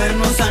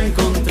volvernos a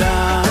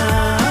encontrar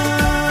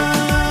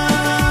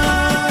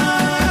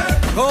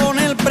con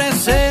el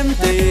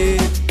presente.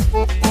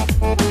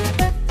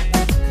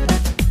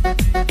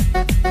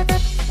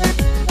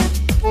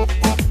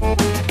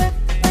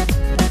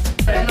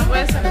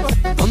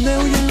 Donde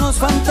huyen los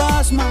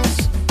fantasmas,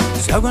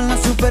 se ahogan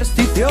las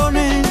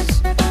supersticiones,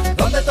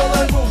 Donde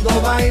todo el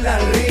mundo baila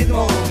al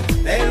ritmo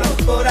de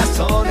los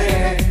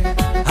corazones.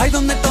 hay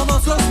donde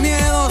todos los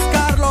miedos,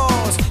 Carlos,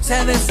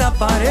 se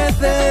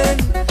desaparecen,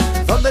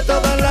 Donde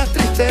todas las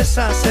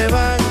tristezas se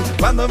van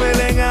cuando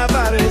Belén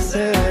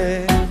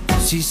aparece.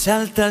 si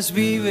saltas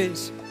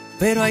vives,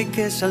 pero hay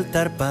que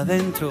saltar para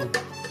adentro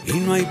y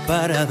no hay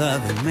parada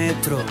de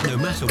metro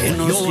que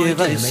nos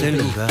lleva a ese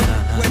lugar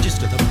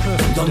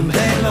donde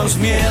los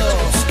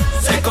miedos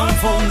se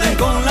confunden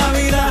con la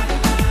vida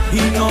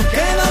y no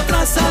queda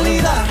otra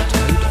salida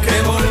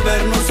que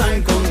volvernos a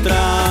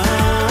encontrar.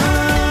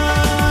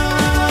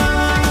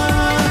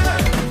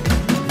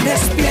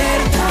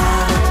 Despierta,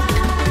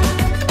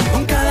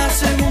 con cada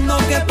segundo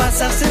que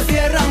pasa se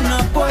cierra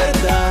una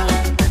puerta,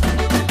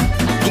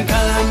 en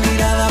cada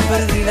mirada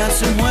perdida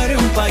se muere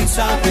un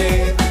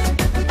paisaje,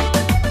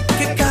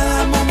 que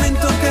cada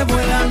momento que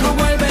vuela no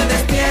vuelve.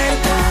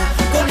 Despierta,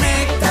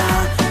 conecta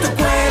tu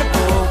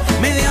cuerpo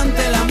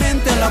mediante la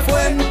mente a la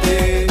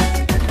fuente,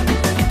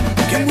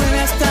 que mueve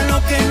hasta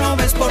lo que no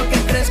ves porque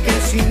crees que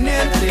es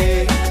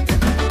inerte,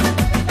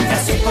 y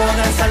así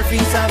podrás al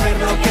fin saber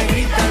lo que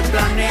grita el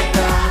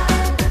planeta.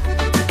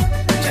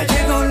 Ya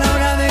llegó la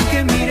hora de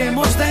que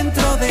miremos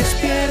dentro.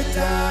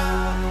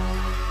 Despierta.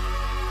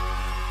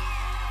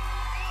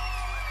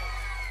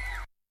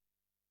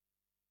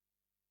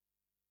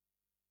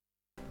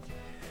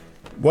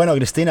 Bueno,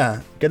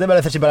 Cristina, ¿qué te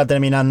parece si para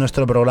terminar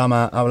nuestro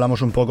programa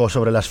hablamos un poco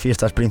sobre las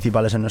fiestas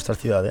principales en nuestras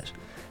ciudades?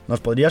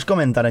 ¿Nos podrías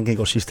comentar en qué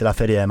consiste la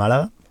Feria de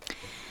Málaga?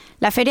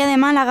 La Feria de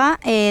Málaga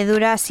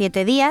dura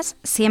 7 días,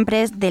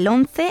 siempre es del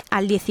 11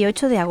 al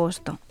 18 de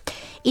agosto.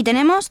 Y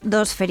tenemos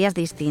 2 ferias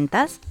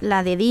distintas,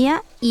 la de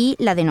día y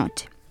la de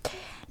noche.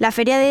 La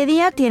feria de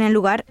día tiene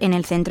lugar en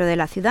el centro de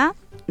la ciudad,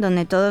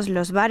 donde todos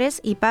los bares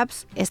y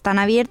pubs están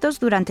abiertos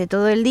durante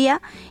todo el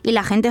día y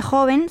la gente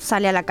joven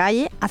sale a la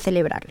calle a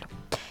celebrarlo.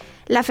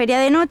 La feria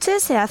de noche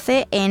se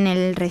hace en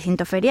el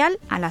recinto ferial,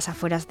 a las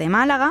afueras de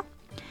Málaga,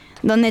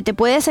 donde te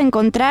puedes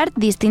encontrar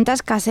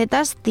distintas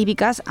casetas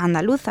típicas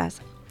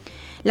andaluzas.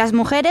 Las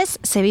mujeres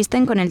se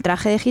visten con el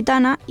traje de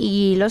gitana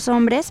y los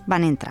hombres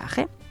van en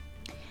traje.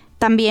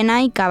 También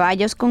hay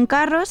caballos con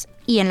carros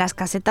y en las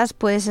casetas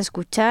puedes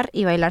escuchar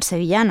y bailar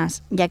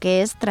sevillanas, ya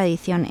que es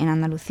tradición en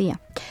Andalucía.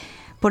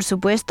 Por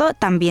supuesto,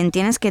 también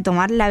tienes que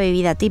tomar la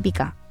bebida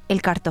típica,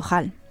 el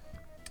cartojal.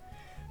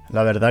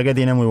 La verdad que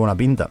tiene muy buena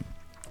pinta.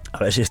 A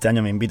ver si este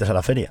año me invitas a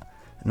la feria.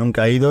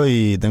 Nunca he ido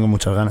y tengo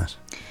muchas ganas.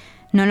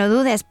 No lo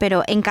dudes,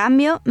 pero en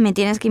cambio me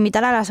tienes que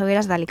invitar a las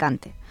hogueras de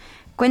Alicante.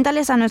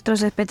 Cuéntales a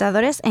nuestros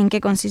espectadores en qué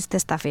consiste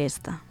esta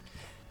fiesta.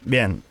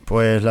 Bien,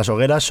 pues las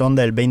hogueras son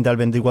del 20 al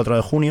 24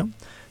 de junio,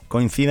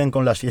 coinciden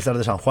con las fiestas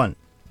de San Juan,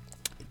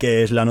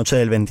 que es la noche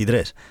del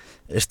 23.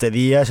 Este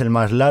día es el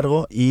más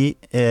largo y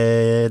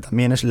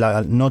también es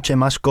la noche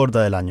más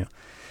corta del año.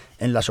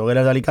 En las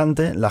hogueras de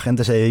Alicante la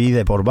gente se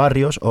divide por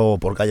barrios o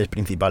por calles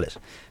principales.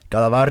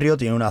 Cada barrio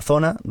tiene una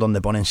zona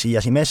donde ponen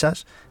sillas y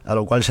mesas, a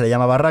lo cual se le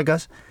llama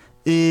barracas,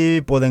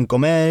 y pueden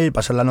comer y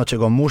pasar la noche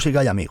con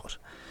música y amigos.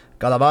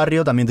 Cada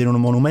barrio también tiene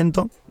un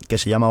monumento que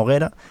se llama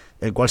hoguera,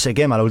 el cual se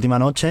quema la última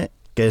noche,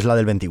 que es la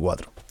del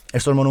 24.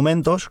 Estos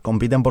monumentos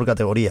compiten por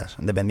categorías,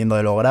 dependiendo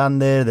de lo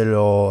grandes,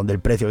 del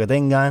precio que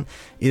tengan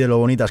y de lo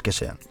bonitas que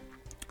sean.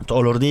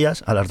 Todos los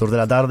días, a las 2 de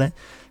la tarde,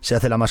 se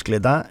hace la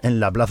mascletá en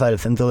la plaza del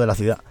centro de la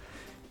ciudad,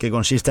 que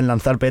consiste en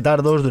lanzar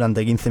petardos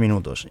durante 15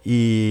 minutos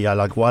y a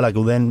la cual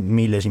acuden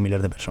miles y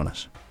miles de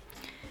personas.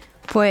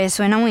 Pues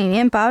suena muy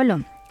bien,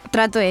 Pablo.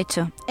 Trato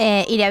hecho.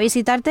 Iré a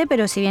visitarte,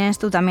 pero si vienes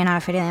tú también a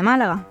la Feria de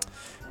Málaga.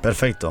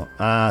 Perfecto,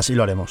 así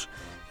lo haremos.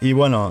 Y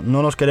bueno,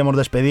 no nos queremos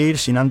despedir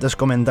sin antes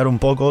comentar un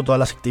poco todas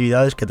las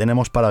actividades que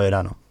tenemos para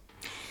verano.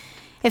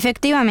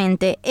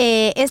 Efectivamente,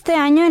 este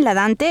año en la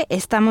Dante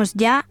estamos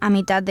ya a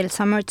mitad del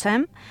summer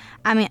term,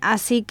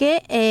 así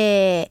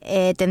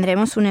que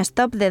tendremos un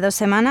stop de 2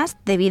 semanas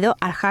debido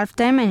al half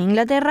term en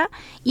Inglaterra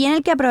y en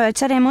el que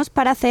aprovecharemos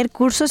para hacer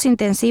cursos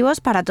intensivos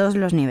para todos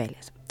los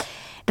niveles.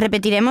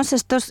 Repetiremos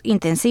estos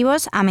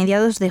intensivos a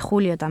mediados de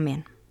julio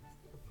también.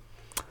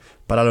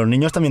 Para los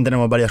niños también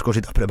tenemos varias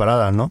cositas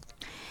preparadas, ¿no?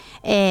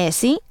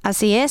 Sí,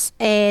 así es.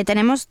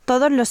 Tenemos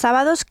todos los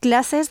sábados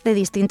clases de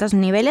distintos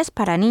niveles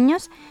para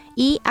niños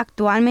y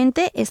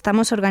actualmente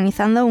estamos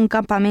organizando un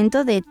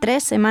campamento de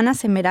 3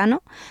 semanas en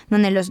verano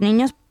donde los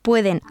niños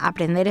pueden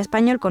aprender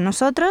español con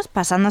nosotros,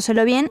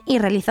 pasándoselo bien y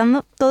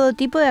realizando todo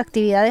tipo de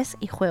actividades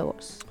y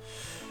juegos.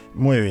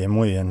 Muy bien,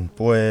 muy bien.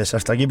 Pues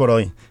hasta aquí por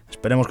hoy.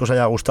 Esperemos que os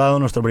haya gustado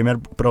nuestro primer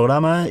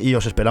programa y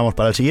os esperamos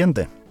para el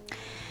siguiente.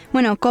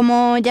 Bueno,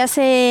 como ya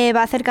se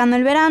va acercando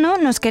el verano,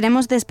 nos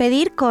queremos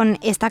despedir con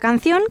esta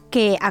canción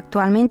que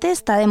actualmente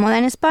está de moda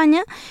en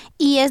España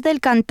y es del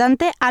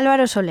cantante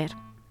Álvaro Soler.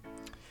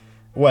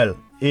 Well,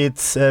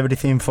 it's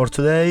everything for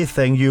today.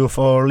 Thank you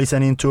for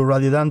listening to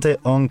Radio Dante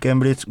on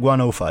Cambridge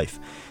 105.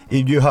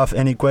 If you have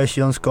any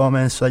questions,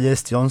 comments,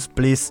 suggestions,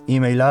 please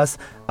email us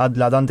at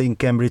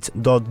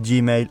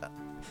ladanteincambridge.gmail.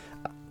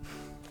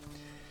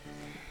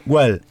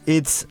 Well,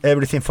 it's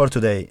everything for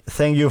today.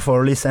 Thank you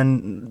for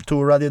listening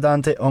to Radio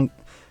Dante on...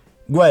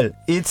 Well,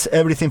 it's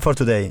everything for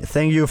today.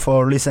 Thank you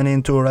for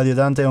listening to Radio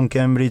Dante on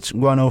Cambridge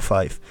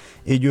 105.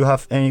 If you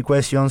have any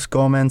questions,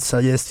 comments,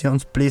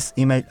 suggestions, please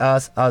email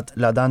us at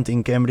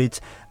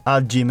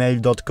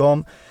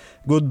ladanteincambridge@gmail.com.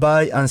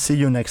 Goodbye and see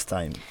you next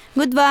time.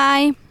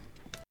 Goodbye.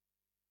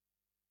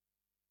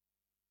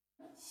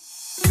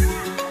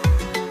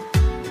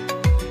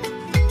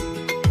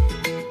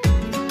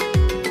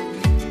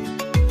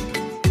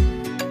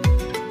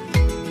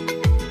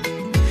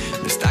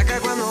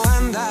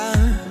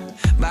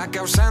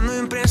 Causando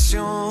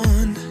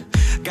impresión,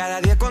 cada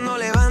día cuando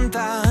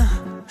levanta,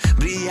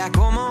 brilla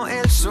como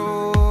el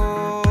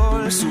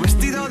sol. Su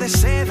vestido de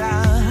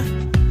seda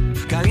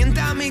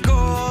calienta mi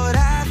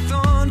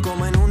corazón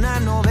como en una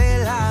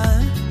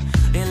novela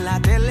en la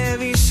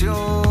televisión.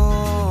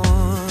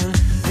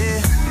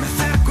 Me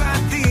acerco a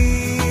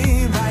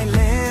ti,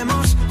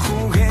 bailemos,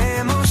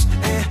 juguemos,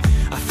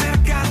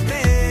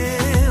 acércate,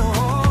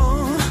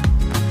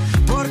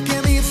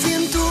 porque mi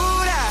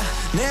cintura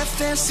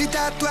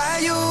necesita tu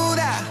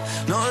ayuda.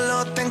 No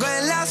lo tengo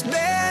en las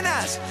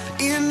venas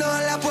y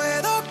no la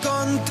puedo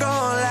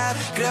controlar.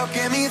 Creo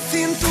que mi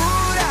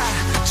cintura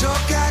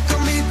choca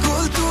con mi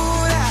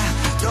cultura.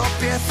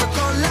 Tropiezo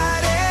con la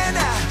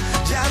arena,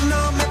 ya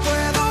no me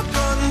puedo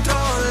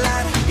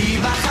controlar. Y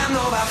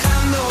bajando,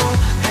 bajando,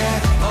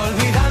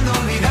 olvidando,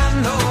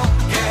 olvidando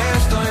que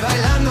estoy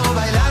bailando,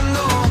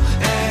 bailando,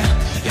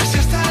 y así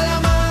hasta el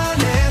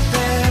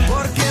amanecer.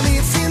 Porque mi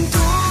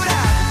cintura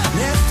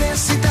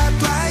necesita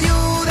tu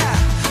ayuda.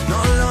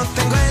 No lo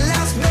tengo en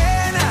las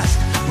venas,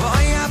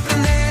 voy a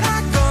aprender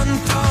a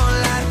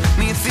controlar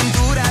mi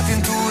cintura,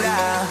 cintura.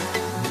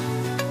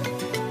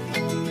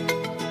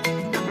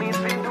 Mi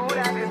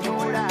cintura,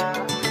 cintura.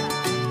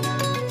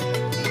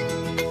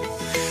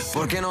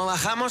 ¿Por qué no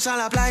bajamos a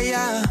la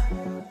playa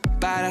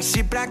para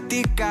así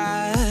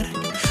practicar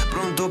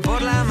pronto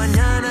por la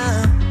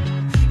mañana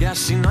y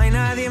así no hay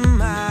nadie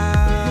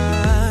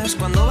más?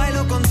 Cuando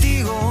bailo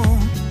contigo,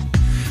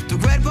 tu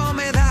cuerpo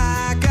me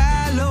da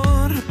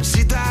calor,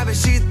 besito a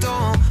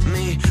besito,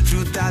 mi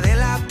fruta de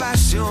la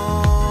pasión.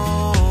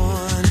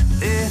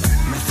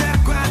 Me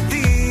acerco a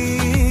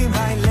ti,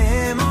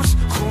 bailemos,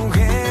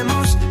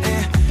 juguemos,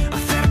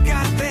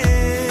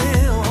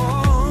 acércate,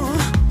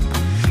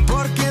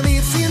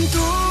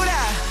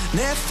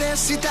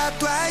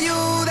 tu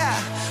ayuda.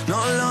 No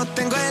lo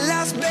tengo en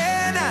las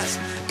venas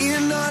y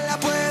no la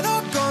puedo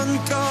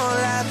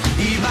controlar.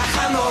 Y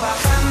bajando,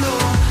 bajando,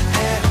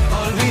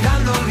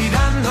 olvidando,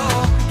 olvidando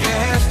que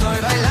estoy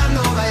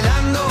bailando,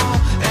 bailando,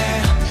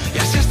 y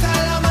así hasta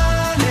el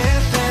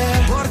amanecer.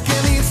 Porque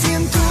mi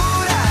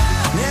cintura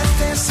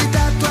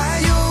necesita tu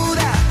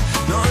ayuda.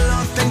 No lo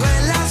tengo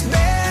en las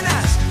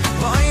venas,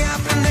 voy a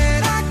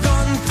aprender a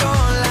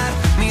controlar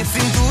mi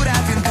cintura,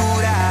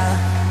 cintura.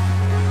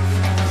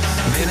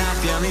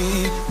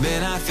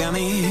 Ven hacia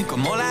mí,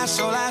 como las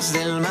olas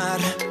del mar.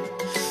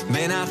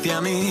 Ven hacia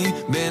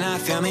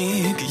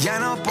mí, que ya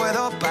no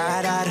puedo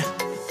parar.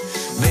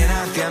 Ven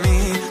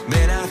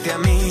hacia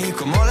mí,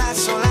 como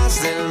las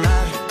olas del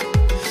mar.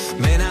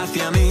 Ven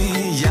hacia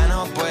mí, ya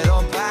no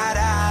puedo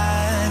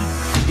parar.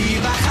 Y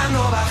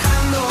bajando,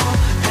 bajando,